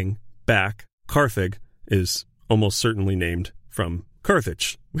zagging back, Carthage is almost certainly named from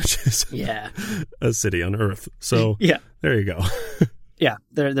Carthage, which is a city on Earth. So there you go. Yeah,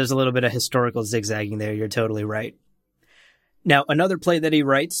 there's a little bit of historical zigzagging there. You're totally right. Now, another play that he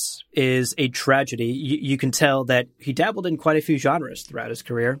writes is a tragedy. You can tell that he dabbled in quite a few genres throughout his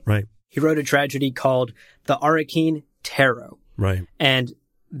career. Right. He wrote a tragedy called The Arrakeen Tarot. Right. And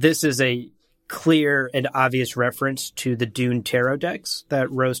this is a clear and obvious reference to the Dune tarot decks that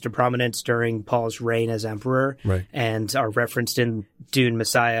rose to prominence during Paul's reign as emperor and are referenced in Dune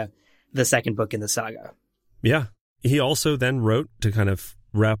Messiah, the second book in the saga. Yeah. He also then wrote, to kind of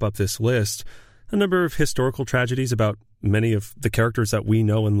wrap up this list, a number of historical tragedies about many of the characters that we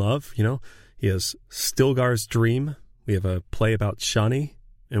know and love. You know, he has Stilgar's Dream. We have a play about Shani,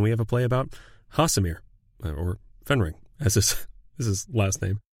 and we have a play about Hasamir, or Fenring, as is his last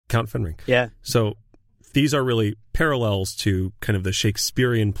name, Count Fenring. Yeah. So these are really parallels to kind of the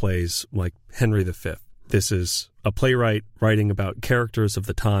Shakespearean plays like Henry V. This is a playwright writing about characters of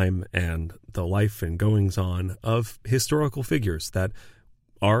the time and the life and goings-on of historical figures that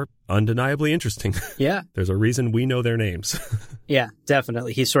are undeniably interesting. Yeah. There's a reason we know their names. Yeah,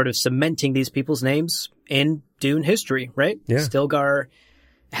 definitely. He's sort of cementing these people's names in Dune history, right? Yeah. Stilgar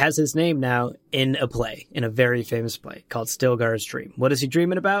has his name now in a play, in a very famous play called Stilgar's Dream. What is he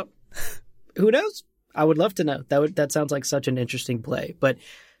dreaming about? Who knows? I would love to know. That sounds like such an interesting play. But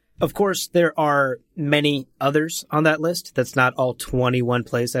of course, there are many others on that list. That's not all 21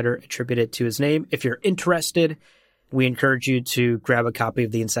 plays that are attributed to his name. If you're interested, we encourage you to grab a copy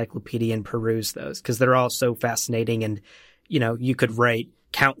of the encyclopedia and peruse those, because they're all so fascinating, and, you know, you could write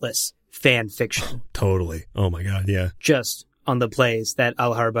countless fan fiction. Totally. Oh my God, yeah. Just on the plays that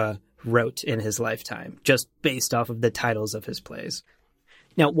Al-Harba wrote in his lifetime, just based off of the titles of his plays.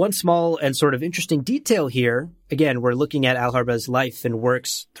 Now, one small and sort of interesting detail here, again, we're looking at Alharba's life and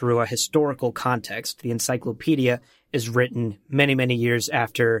works through a historical context. The encyclopedia is written many, many years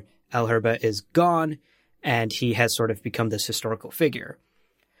after Alharba is gone, and he has sort of become this historical figure.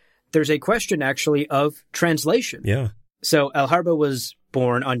 There's a question, actually, of translation. Yeah. So Alharba was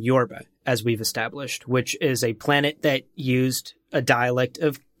born on Yorba, as we've established, which is a planet that used a dialect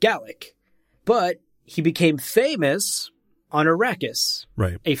of Gallic. But he became famous on Arrakis,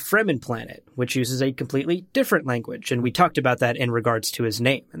 right, a Fremen planet, which uses a completely different language. And we talked about that in regards to his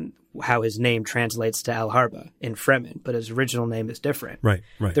name and how his name translates to Alharba in Fremen, but his original name is different. Right.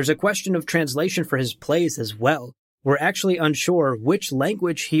 There's a question of translation for his plays as well. We're actually unsure which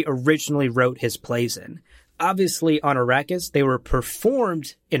language he originally wrote his plays in. Obviously, on Arrakis, they were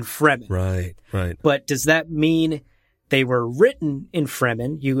performed in Fremen. Right. But does that mean they were written in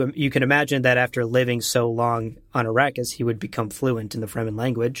Fremen? You can imagine that after living so long on Arrakis, he would become fluent in the Fremen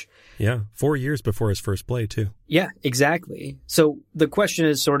language. Yeah, 4 years before his first play, too. Yeah, exactly. So the question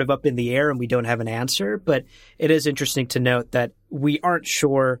is sort of up in the air, and we don't have an answer, but it is interesting to note that we aren't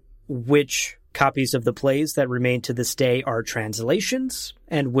sure which copies of the plays that remain to this day are translations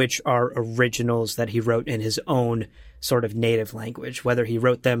and which are originals that he wrote in his own sort of native language, whether he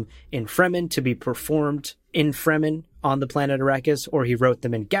wrote them in Fremen to be performed in Fremen on the planet Arrakis, or he wrote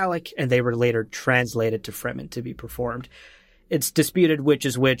them in Gallic and they were later translated to Fremen to be performed. It's disputed which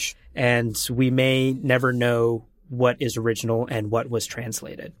is which, and we may never know what is original and what was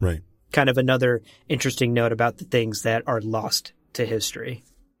translated. Right. Kind of another interesting note about the things that are lost to history.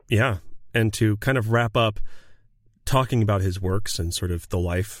 Yeah. And to kind of wrap up talking about his works and sort of the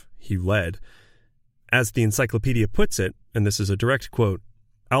life he led, as the encyclopedia puts it, and this is a direct quote,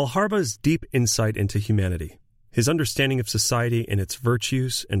 Alharba's deep insight into humanity, his understanding of society and its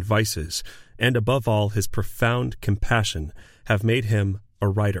virtues and vices, and above all, his profound compassion have made him a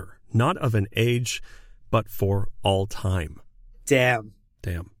writer, not of an age, but for all time. Damn.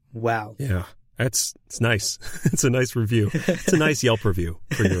 Wow. Yeah. It's nice. It's a nice review. It's a nice Yelp review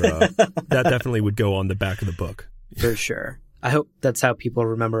for your, that definitely would go on the back of the book. For sure. I hope that's how people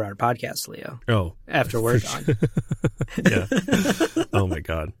remember our podcast, Leo. Oh. After we're gone. Yeah. Oh my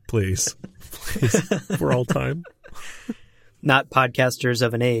God. Please. For all time. Not podcasters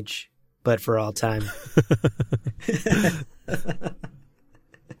of an age, but for all time.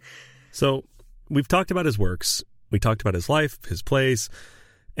 So we've talked about his works. We talked about his life, his plays,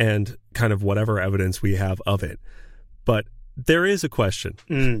 and kind of whatever evidence we have of it. But there is a question.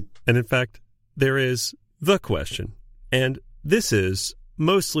 And in fact, there is the question. And this is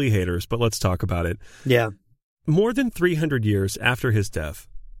mostly haters, but let's talk about it. Yeah. More than 300 years after his death,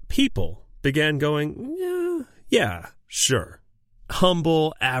 people began going, yeah, sure.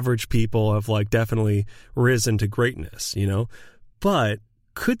 Humble, average people have definitely risen to greatness, But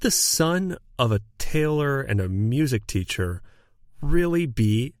could the son of a tailor and a music teacher really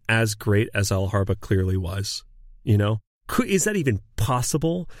be as great as Alharba clearly was? Is that even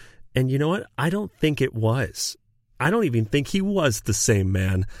possible? And you know what? I don't think it was. I don't even think he was the same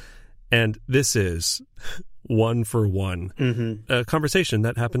man. And this is one for one, a conversation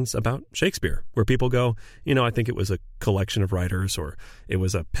that happens about Shakespeare, where people go, I think it was a collection of writers, or it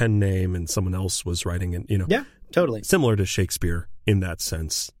was a pen name and someone else was writing it, Yeah, totally. Similar to Shakespeare in that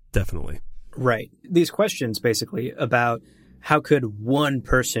sense, definitely. Right. These questions basically about how could one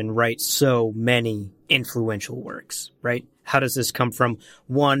person write so many influential works, right? How does this come from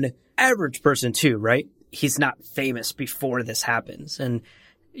one average person too, right? He's not famous before this happens. And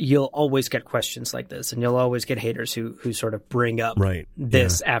you'll always get questions like this, and you'll always get haters who sort of bring up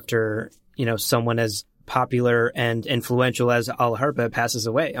this after, someone as popular and influential as Alharba passes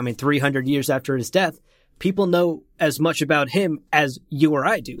away. I mean, 300 years after his death, people know as much about him as you or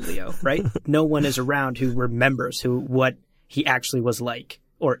I do, Leo, right? No one is around who remembers what he actually was like,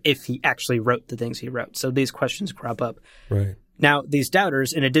 or if he actually wrote the things he wrote. So these questions crop up. Right. Now, these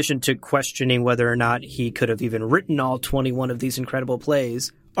doubters, in addition to questioning whether or not he could have even written all 21 of these incredible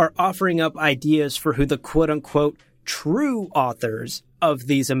plays, are offering up ideas for who the quote-unquote true authors of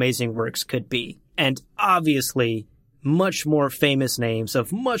these amazing works could be. And obviously, much more famous names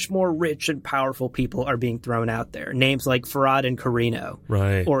of much more rich and powerful people are being thrown out there. Names like Farad and Carino,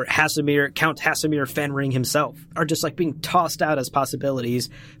 right, or Count Hasimir Fenring himself are just being tossed out as possibilities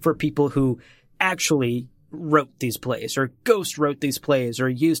for people who actually wrote these plays, or ghost wrote these plays, or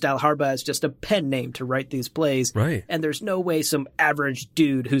used Alharba as just a pen name to write these plays. Right. And there's no way some average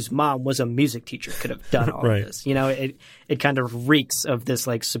dude whose mom was a music teacher could have done all of this. It kind of reeks of this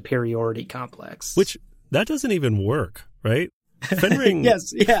superiority complex. Which that doesn't even work, right? Fenring.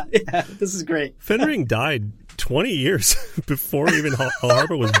 Yes, yeah, this is great. Fenring died 20 years before even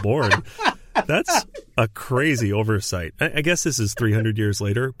Alharba was born. That's a crazy oversight. I guess this is 300 years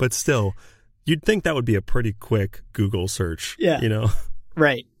later, but still, you'd think that would be a pretty quick Google search. Yeah. You know?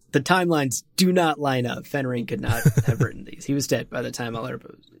 Right. The timelines do not line up. Fenring could not have written these. He was dead by the time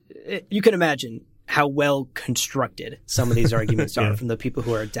Alharba was. You can imagine how well constructed some of these arguments are from the people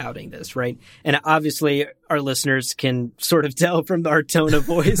who are doubting this, right? And obviously, our listeners can sort of tell from our tone of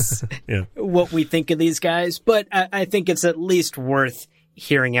voice what we think of these guys. But I think it's at least worth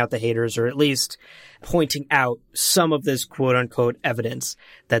hearing out the haters, or at least pointing out some of this quote-unquote evidence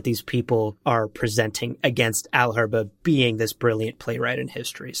that these people are presenting against Alharba being this brilliant playwright in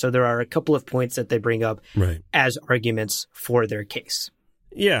history. So there are a couple of points that they bring up as arguments for their case.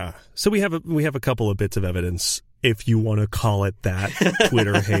 Yeah. So we have a couple of bits of evidence, if you want to call it that.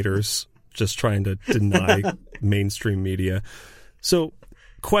 Twitter haters just trying to deny mainstream media. So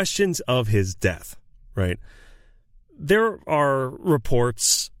questions of his death, right? There are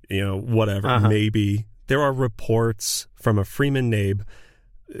reports, whatever, maybe. There are reports from a Freeman Nabe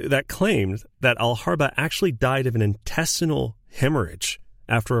that claimed that Alharba actually died of an intestinal hemorrhage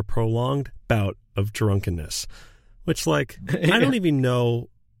after a prolonged bout of drunkenness. Which, I don't even know.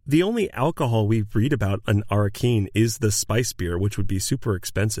 The only alcohol we read about in Arrakeen is the spice beer, which would be super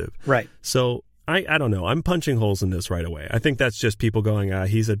expensive. Right. So I don't know. I'm punching holes in this right away. I think that's just people going,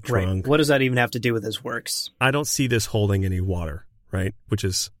 he's a drunk. Right. What does that even have to do with his works? I don't see this holding any water, right? Which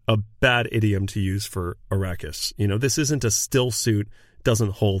is a bad idiom to use for Arrakis. This isn't a still suit,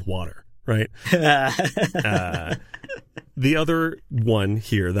 doesn't hold water, right? The other one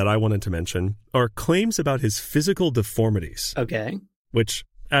here that I wanted to mention are claims about his physical deformities. Okay. Which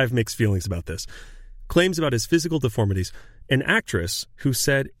I have mixed feelings about this. Claims about his physical deformities. An actress who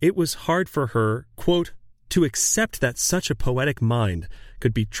said it was hard for her, quote, to accept that such a poetic mind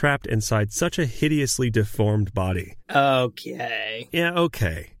could be trapped inside such a hideously deformed body. Okay. Yeah,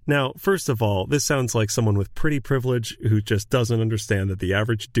 okay. Now, first of all, this sounds like someone with pretty privilege who just doesn't understand that the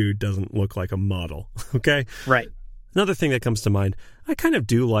average dude doesn't look like a model, okay? Right. Another thing that comes to mind, I kind of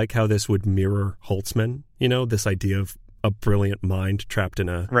do like how this would mirror Holtzman, this idea of a brilliant mind trapped in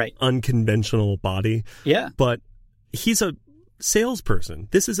a unconventional body. Yeah. But he's a salesperson.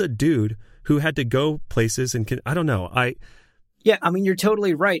 This is a dude who had to go places and I don't know. Yeah, I mean, you're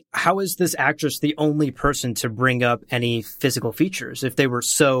totally right. How is this actress the only person to bring up any physical features if they were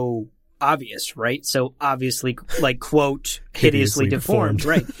so obvious, right? So obviously, quote, hideously deformed,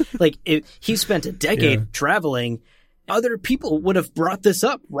 right? If he spent a decade traveling, other people would have brought this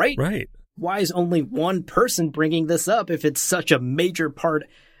up, right? Right. Why is only one person bringing this up if it's such a major part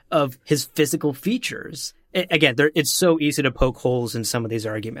of his physical features? Again, it's so easy to poke holes in some of these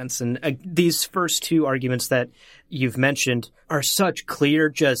arguments. And these first two arguments that you've mentioned are such clear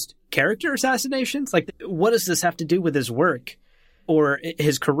just character assassinations. What does this have to do with his work or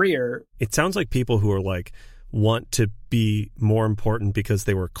his career? It sounds like people who are want to be more important because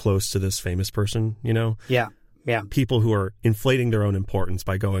they were close to this famous person, Yeah. Yeah. People who are inflating their own importance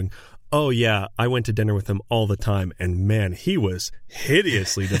by going, oh, yeah, I went to dinner with him all the time, and man, he was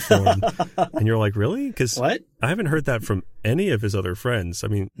hideously deformed. And you're like, really? Because what? I haven't heard that from any of his other friends. I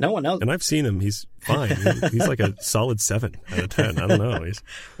mean, no one else. And I've seen him. He's fine. He's like a solid 7 out of 10. I don't know. He's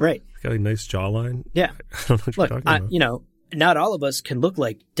got a nice jawline. Yeah. I don't know what you're talking about. Not all of us can look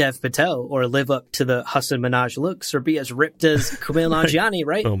like Dev Patel or live up to the Hasan Minhaj looks or be as ripped as Kumail Nanjiani,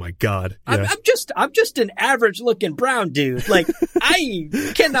 right? Oh my God. Yeah. I'm just an average looking brown dude. I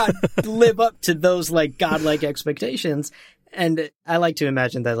cannot live up to those godlike expectations. And I like to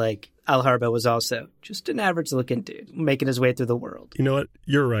imagine that Alharba was also just an average looking dude making his way through the world. You know what?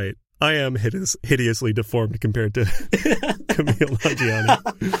 You're right. I am hideously deformed compared to Kumail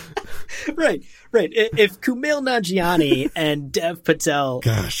Nanjiani. Right. If Kumail Nanjiani and Dev Patel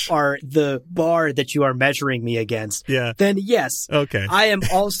are the bar that you are measuring me against, then yes, okay. I am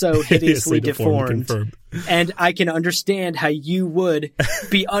also hideously deformed. And I can understand how you would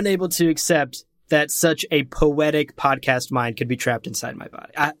be unable to accept that such a poetic podcast mind could be trapped inside my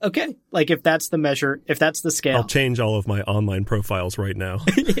body. Okay. If that's the measure, if that's the scale. I'll change all of my online profiles right now.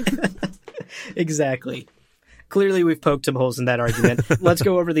 Exactly. Clearly, we've poked some holes in that argument. Let's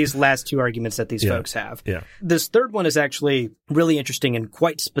go over these last two arguments that these folks have. Yeah. This third one is actually really interesting and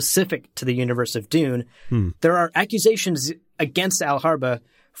quite specific to the universe of Dune. There are accusations against Alharba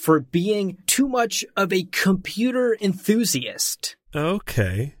for being too much of a computer enthusiast.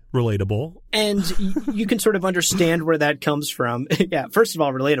 Okay. relatable. And you can sort of understand where that comes from. Yeah, first of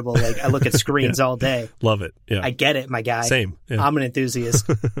all, relatable. Like, I look at screens all day. Love it. Yeah. I get it, my guy. Same. Yeah. I'm an enthusiast.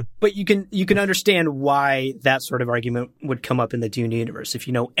 But you can understand why that sort of argument would come up in the Dune universe. If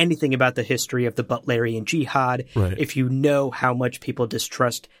you know anything about the history of the Butlerian Jihad, Right. if you know how much people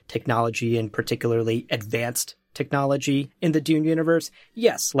distrust technology and particularly advanced technology in the Dune universe,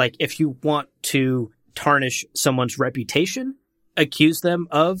 yes, like if you want to tarnish someone's reputation, accuse them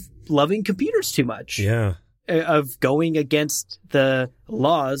of loving computers too much. Yeah. Of going against the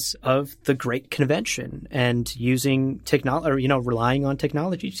laws of the Great Convention and using technology, or, relying on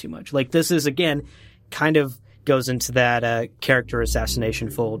technology too much. Like, this is, again, kind of goes into that character assassination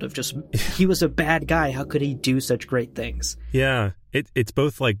fold of just, he was a bad guy. How could he do such great things? Yeah. It's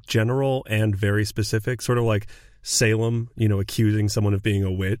both like general and very specific, sort of like Salem, accusing someone of being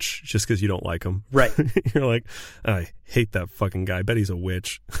a witch just because you don't like him. Right. You're like, I hate that fucking guy. I bet he's a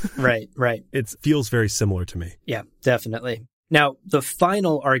witch. Right. It feels very similar to me. Yeah, definitely. Now, the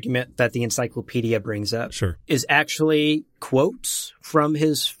final argument that the encyclopedia brings up Sure. is actually quotes from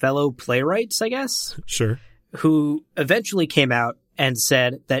his fellow playwrights, I guess, Sure. who eventually came out and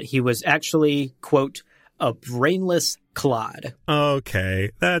said that he was actually, quote, a brainless clod.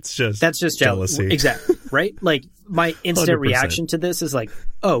 Okay. That's just jealousy. Exactly. Right? Like, my instant 100%. reaction to this is like,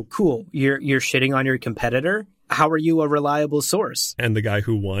 oh, cool. You're shitting on your competitor. How are you a reliable source? And the guy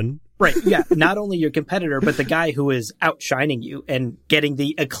who won. Right. Yeah. Not only your competitor, but the guy who is outshining you and getting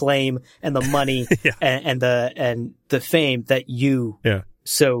the acclaim and the money Yeah. and the fame that you Yeah.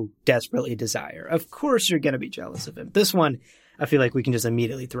 so desperately desire. Of course you're going to be jealous of him. This one, I feel like we can just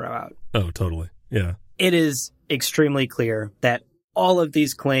immediately throw out. Oh, totally. Yeah. It is extremely clear that all of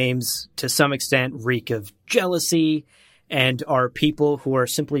these claims, to some extent, reek of jealousy and are people who are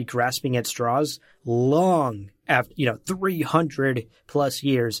simply grasping at straws long after, 300 plus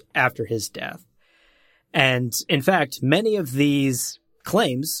years after his death. And in fact, many of these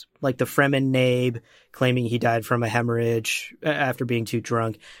claims, like the Fremen Nabe claiming he died from a hemorrhage after being too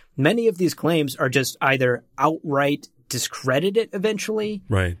drunk, many of these claims are just either outright discredited eventually,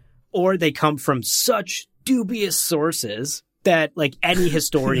 Right. or they come from such dubious sources that, like, any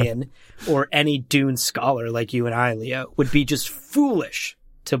historian or any Dune scholar like you and I, Leo, would be just foolish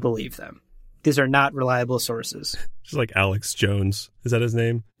to believe them. These are not reliable sources. Just like Alex Jones. Is that his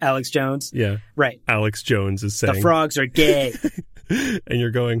name? Alex Jones? Yeah. Right. Alex Jones is saying. The frogs are gay. And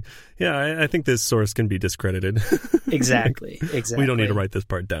you're going, yeah, I think this source can be discredited. Exactly. We don't need to write this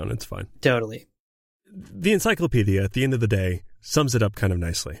part down. It's fine. Totally. The encyclopedia, at the end of the day, sums it up kind of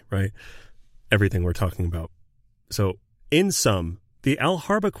nicely, right? Everything we're talking about. So, in sum, the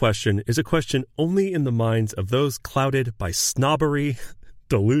Al-Harba question is a question only in the minds of those clouded by snobbery,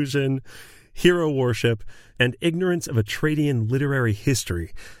 delusion, hero worship, and ignorance of Atreidian literary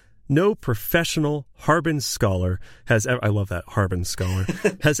history. No professional Harbin scholar has ever, I love that, Harbin scholar,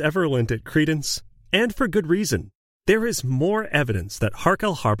 has ever lent it credence, and for good reason. There is more evidence that Hark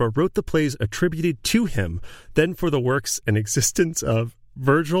al-Harba wrote the plays attributed to him than for the works and existence of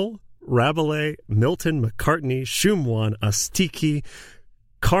Virgil, Rabelais, Milton, McCartney, Shumway, Astiki,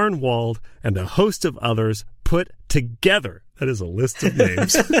 Carnwald, and a host of others put together. That is a list of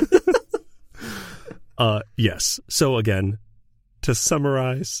names. Yes. So again, to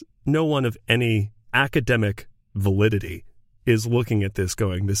summarize, no one of any academic validity is looking at this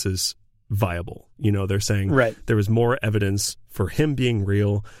going, this is viable. They're saying right. There was more evidence for him being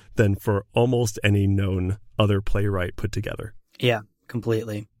real than for almost any known other playwright put together. Yeah,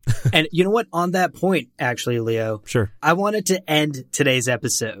 completely. And you know what? On that point, actually, Leo, Sure. I wanted to end today's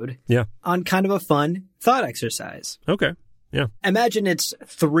episode on kind of a fun thought exercise. Okay. Yeah. Imagine it's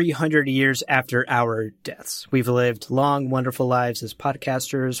 300 years after our deaths. We've lived long, wonderful lives as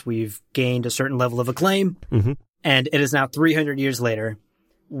podcasters. We've gained a certain level of acclaim. Mm-hmm. And it is now 300 years later.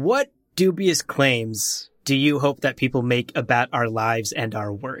 What dubious claims do you hope that people make about our lives and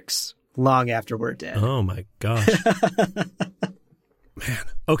our works long after we're dead? Oh, my gosh. Man.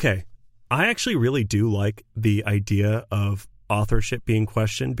 Okay. I actually really do like the idea of authorship being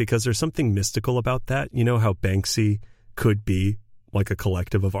questioned because there's something mystical about that. You know how Banksy could be like a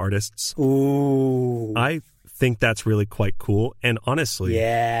collective of artists? Ooh. I think that's really quite cool. And honestly,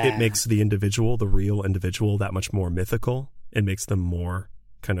 it makes the individual, the real individual, that much more mythical. It makes them more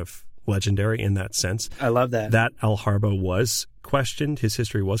kind of legendary in that sense. I love that. That Al-Harba was questioned, his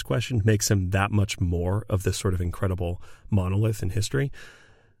history was questioned, makes him that much more of this sort of incredible monolith in history.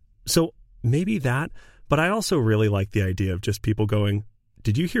 So maybe that, but I also really like the idea of just people going,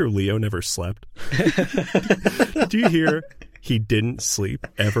 did you hear Leo never slept? Do you hear he didn't sleep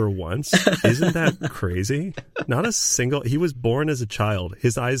ever once. Isn't that crazy? Not a single. He was born as a child.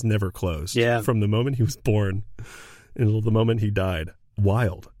 His eyes never closed. Yeah. From the moment he was born until the moment he died.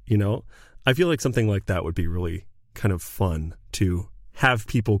 Wild, you know? I feel like something like that would be really kind of fun to have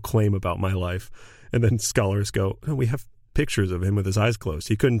people claim about my life. And then scholars go, oh, we have pictures of him with his eyes closed.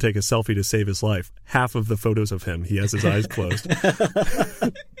 He couldn't take a selfie to save his life. Half of the photos of him, he has his eyes closed.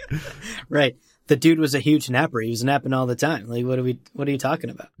 Right. The dude was a huge napper. He was napping all the time. Like, what are you talking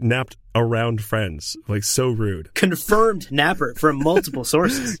about? Napped around friends. Like, so rude. Confirmed napper from multiple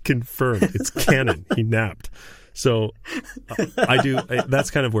sources. Confirmed. It's canon. He napped. So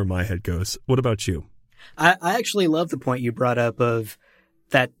that's kind of where my head goes. What about you? I actually love the point you brought up of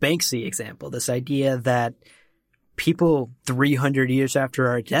that Banksy example, this idea that people 300 years after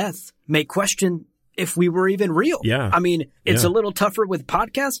our death may question if we were even real. Yeah. I mean, it's a little tougher with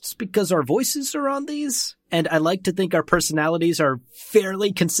podcasts because our voices are on these. And I like to think our personalities are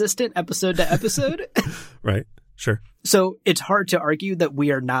fairly consistent episode to episode. Right. Sure. So it's hard to argue that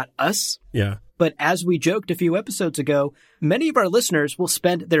we are not us. Yeah. But as we joked a few episodes ago, many of our listeners will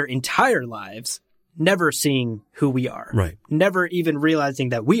spend their entire lives never seeing who we are. Right. Never even realizing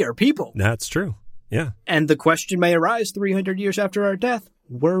that we are people. That's true. Yeah. And the question may arise 300 years after our death.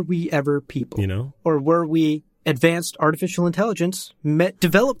 Were we ever people? You know? Or were we advanced artificial intelligence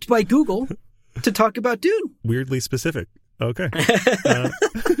developed by Google to talk about Dune? Weirdly specific. Okay.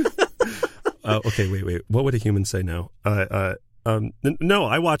 Okay, wait. What would a human say now? No,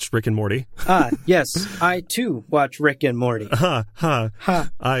 I watched Rick and Morty. Yes. I, too, watch Rick and Morty. Ha.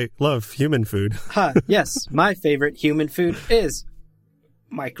 I love human food. Yes. My favorite human food is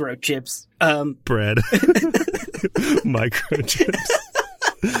microchips. Bread. Microchips.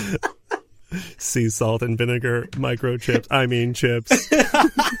 Sea salt and vinegar microchips. I mean chips.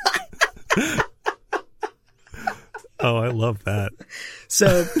 Oh, I love that.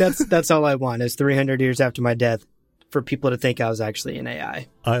 So that's all I want is 300 years after my death for people to think I was actually an AI.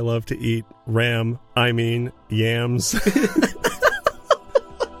 I love to eat yams.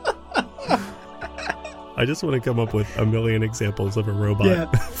 I just want to come up with a million examples of a robot. Yeah.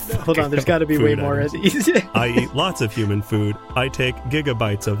 Hold on, there's got to be way more of these. I eat lots of human food. I take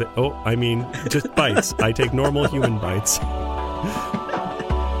gigabytes of it. Oh, I mean, just bites. I take normal human bites.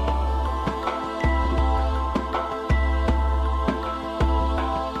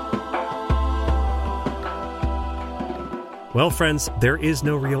 Well, friends, there is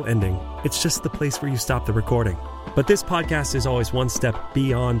no real ending. It's just the place where you stop the recording. But this podcast is always one step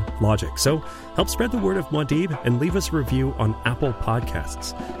beyond logic. So help spread the word of Muad'Dib and leave us a review on Apple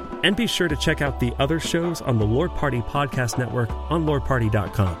Podcasts. And be sure to check out the other shows on the Lore Party Podcast Network on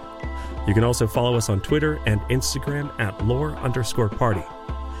loreparty.com. You can also follow us on Twitter and Instagram at lore_party.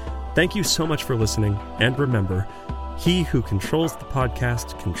 Thank you so much for listening. And remember, he who controls the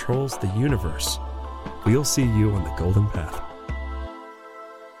podcast controls the universe. We'll see you on the golden path.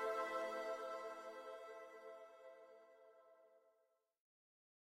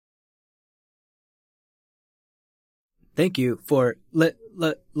 Thank you for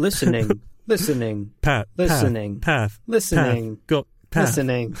listening. Listening. Path. Listening. Path. Listening. Path. Go. Path.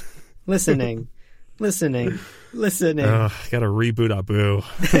 Listening. Listening. Listening. Listening. I gotta reboot Abu.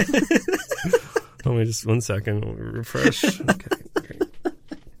 Hold me just 1 second. Let me refresh. Okay.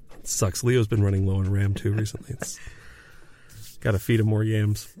 Sucks. Leo's been running low on RAM too recently. Gotta feed him more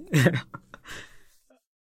yams.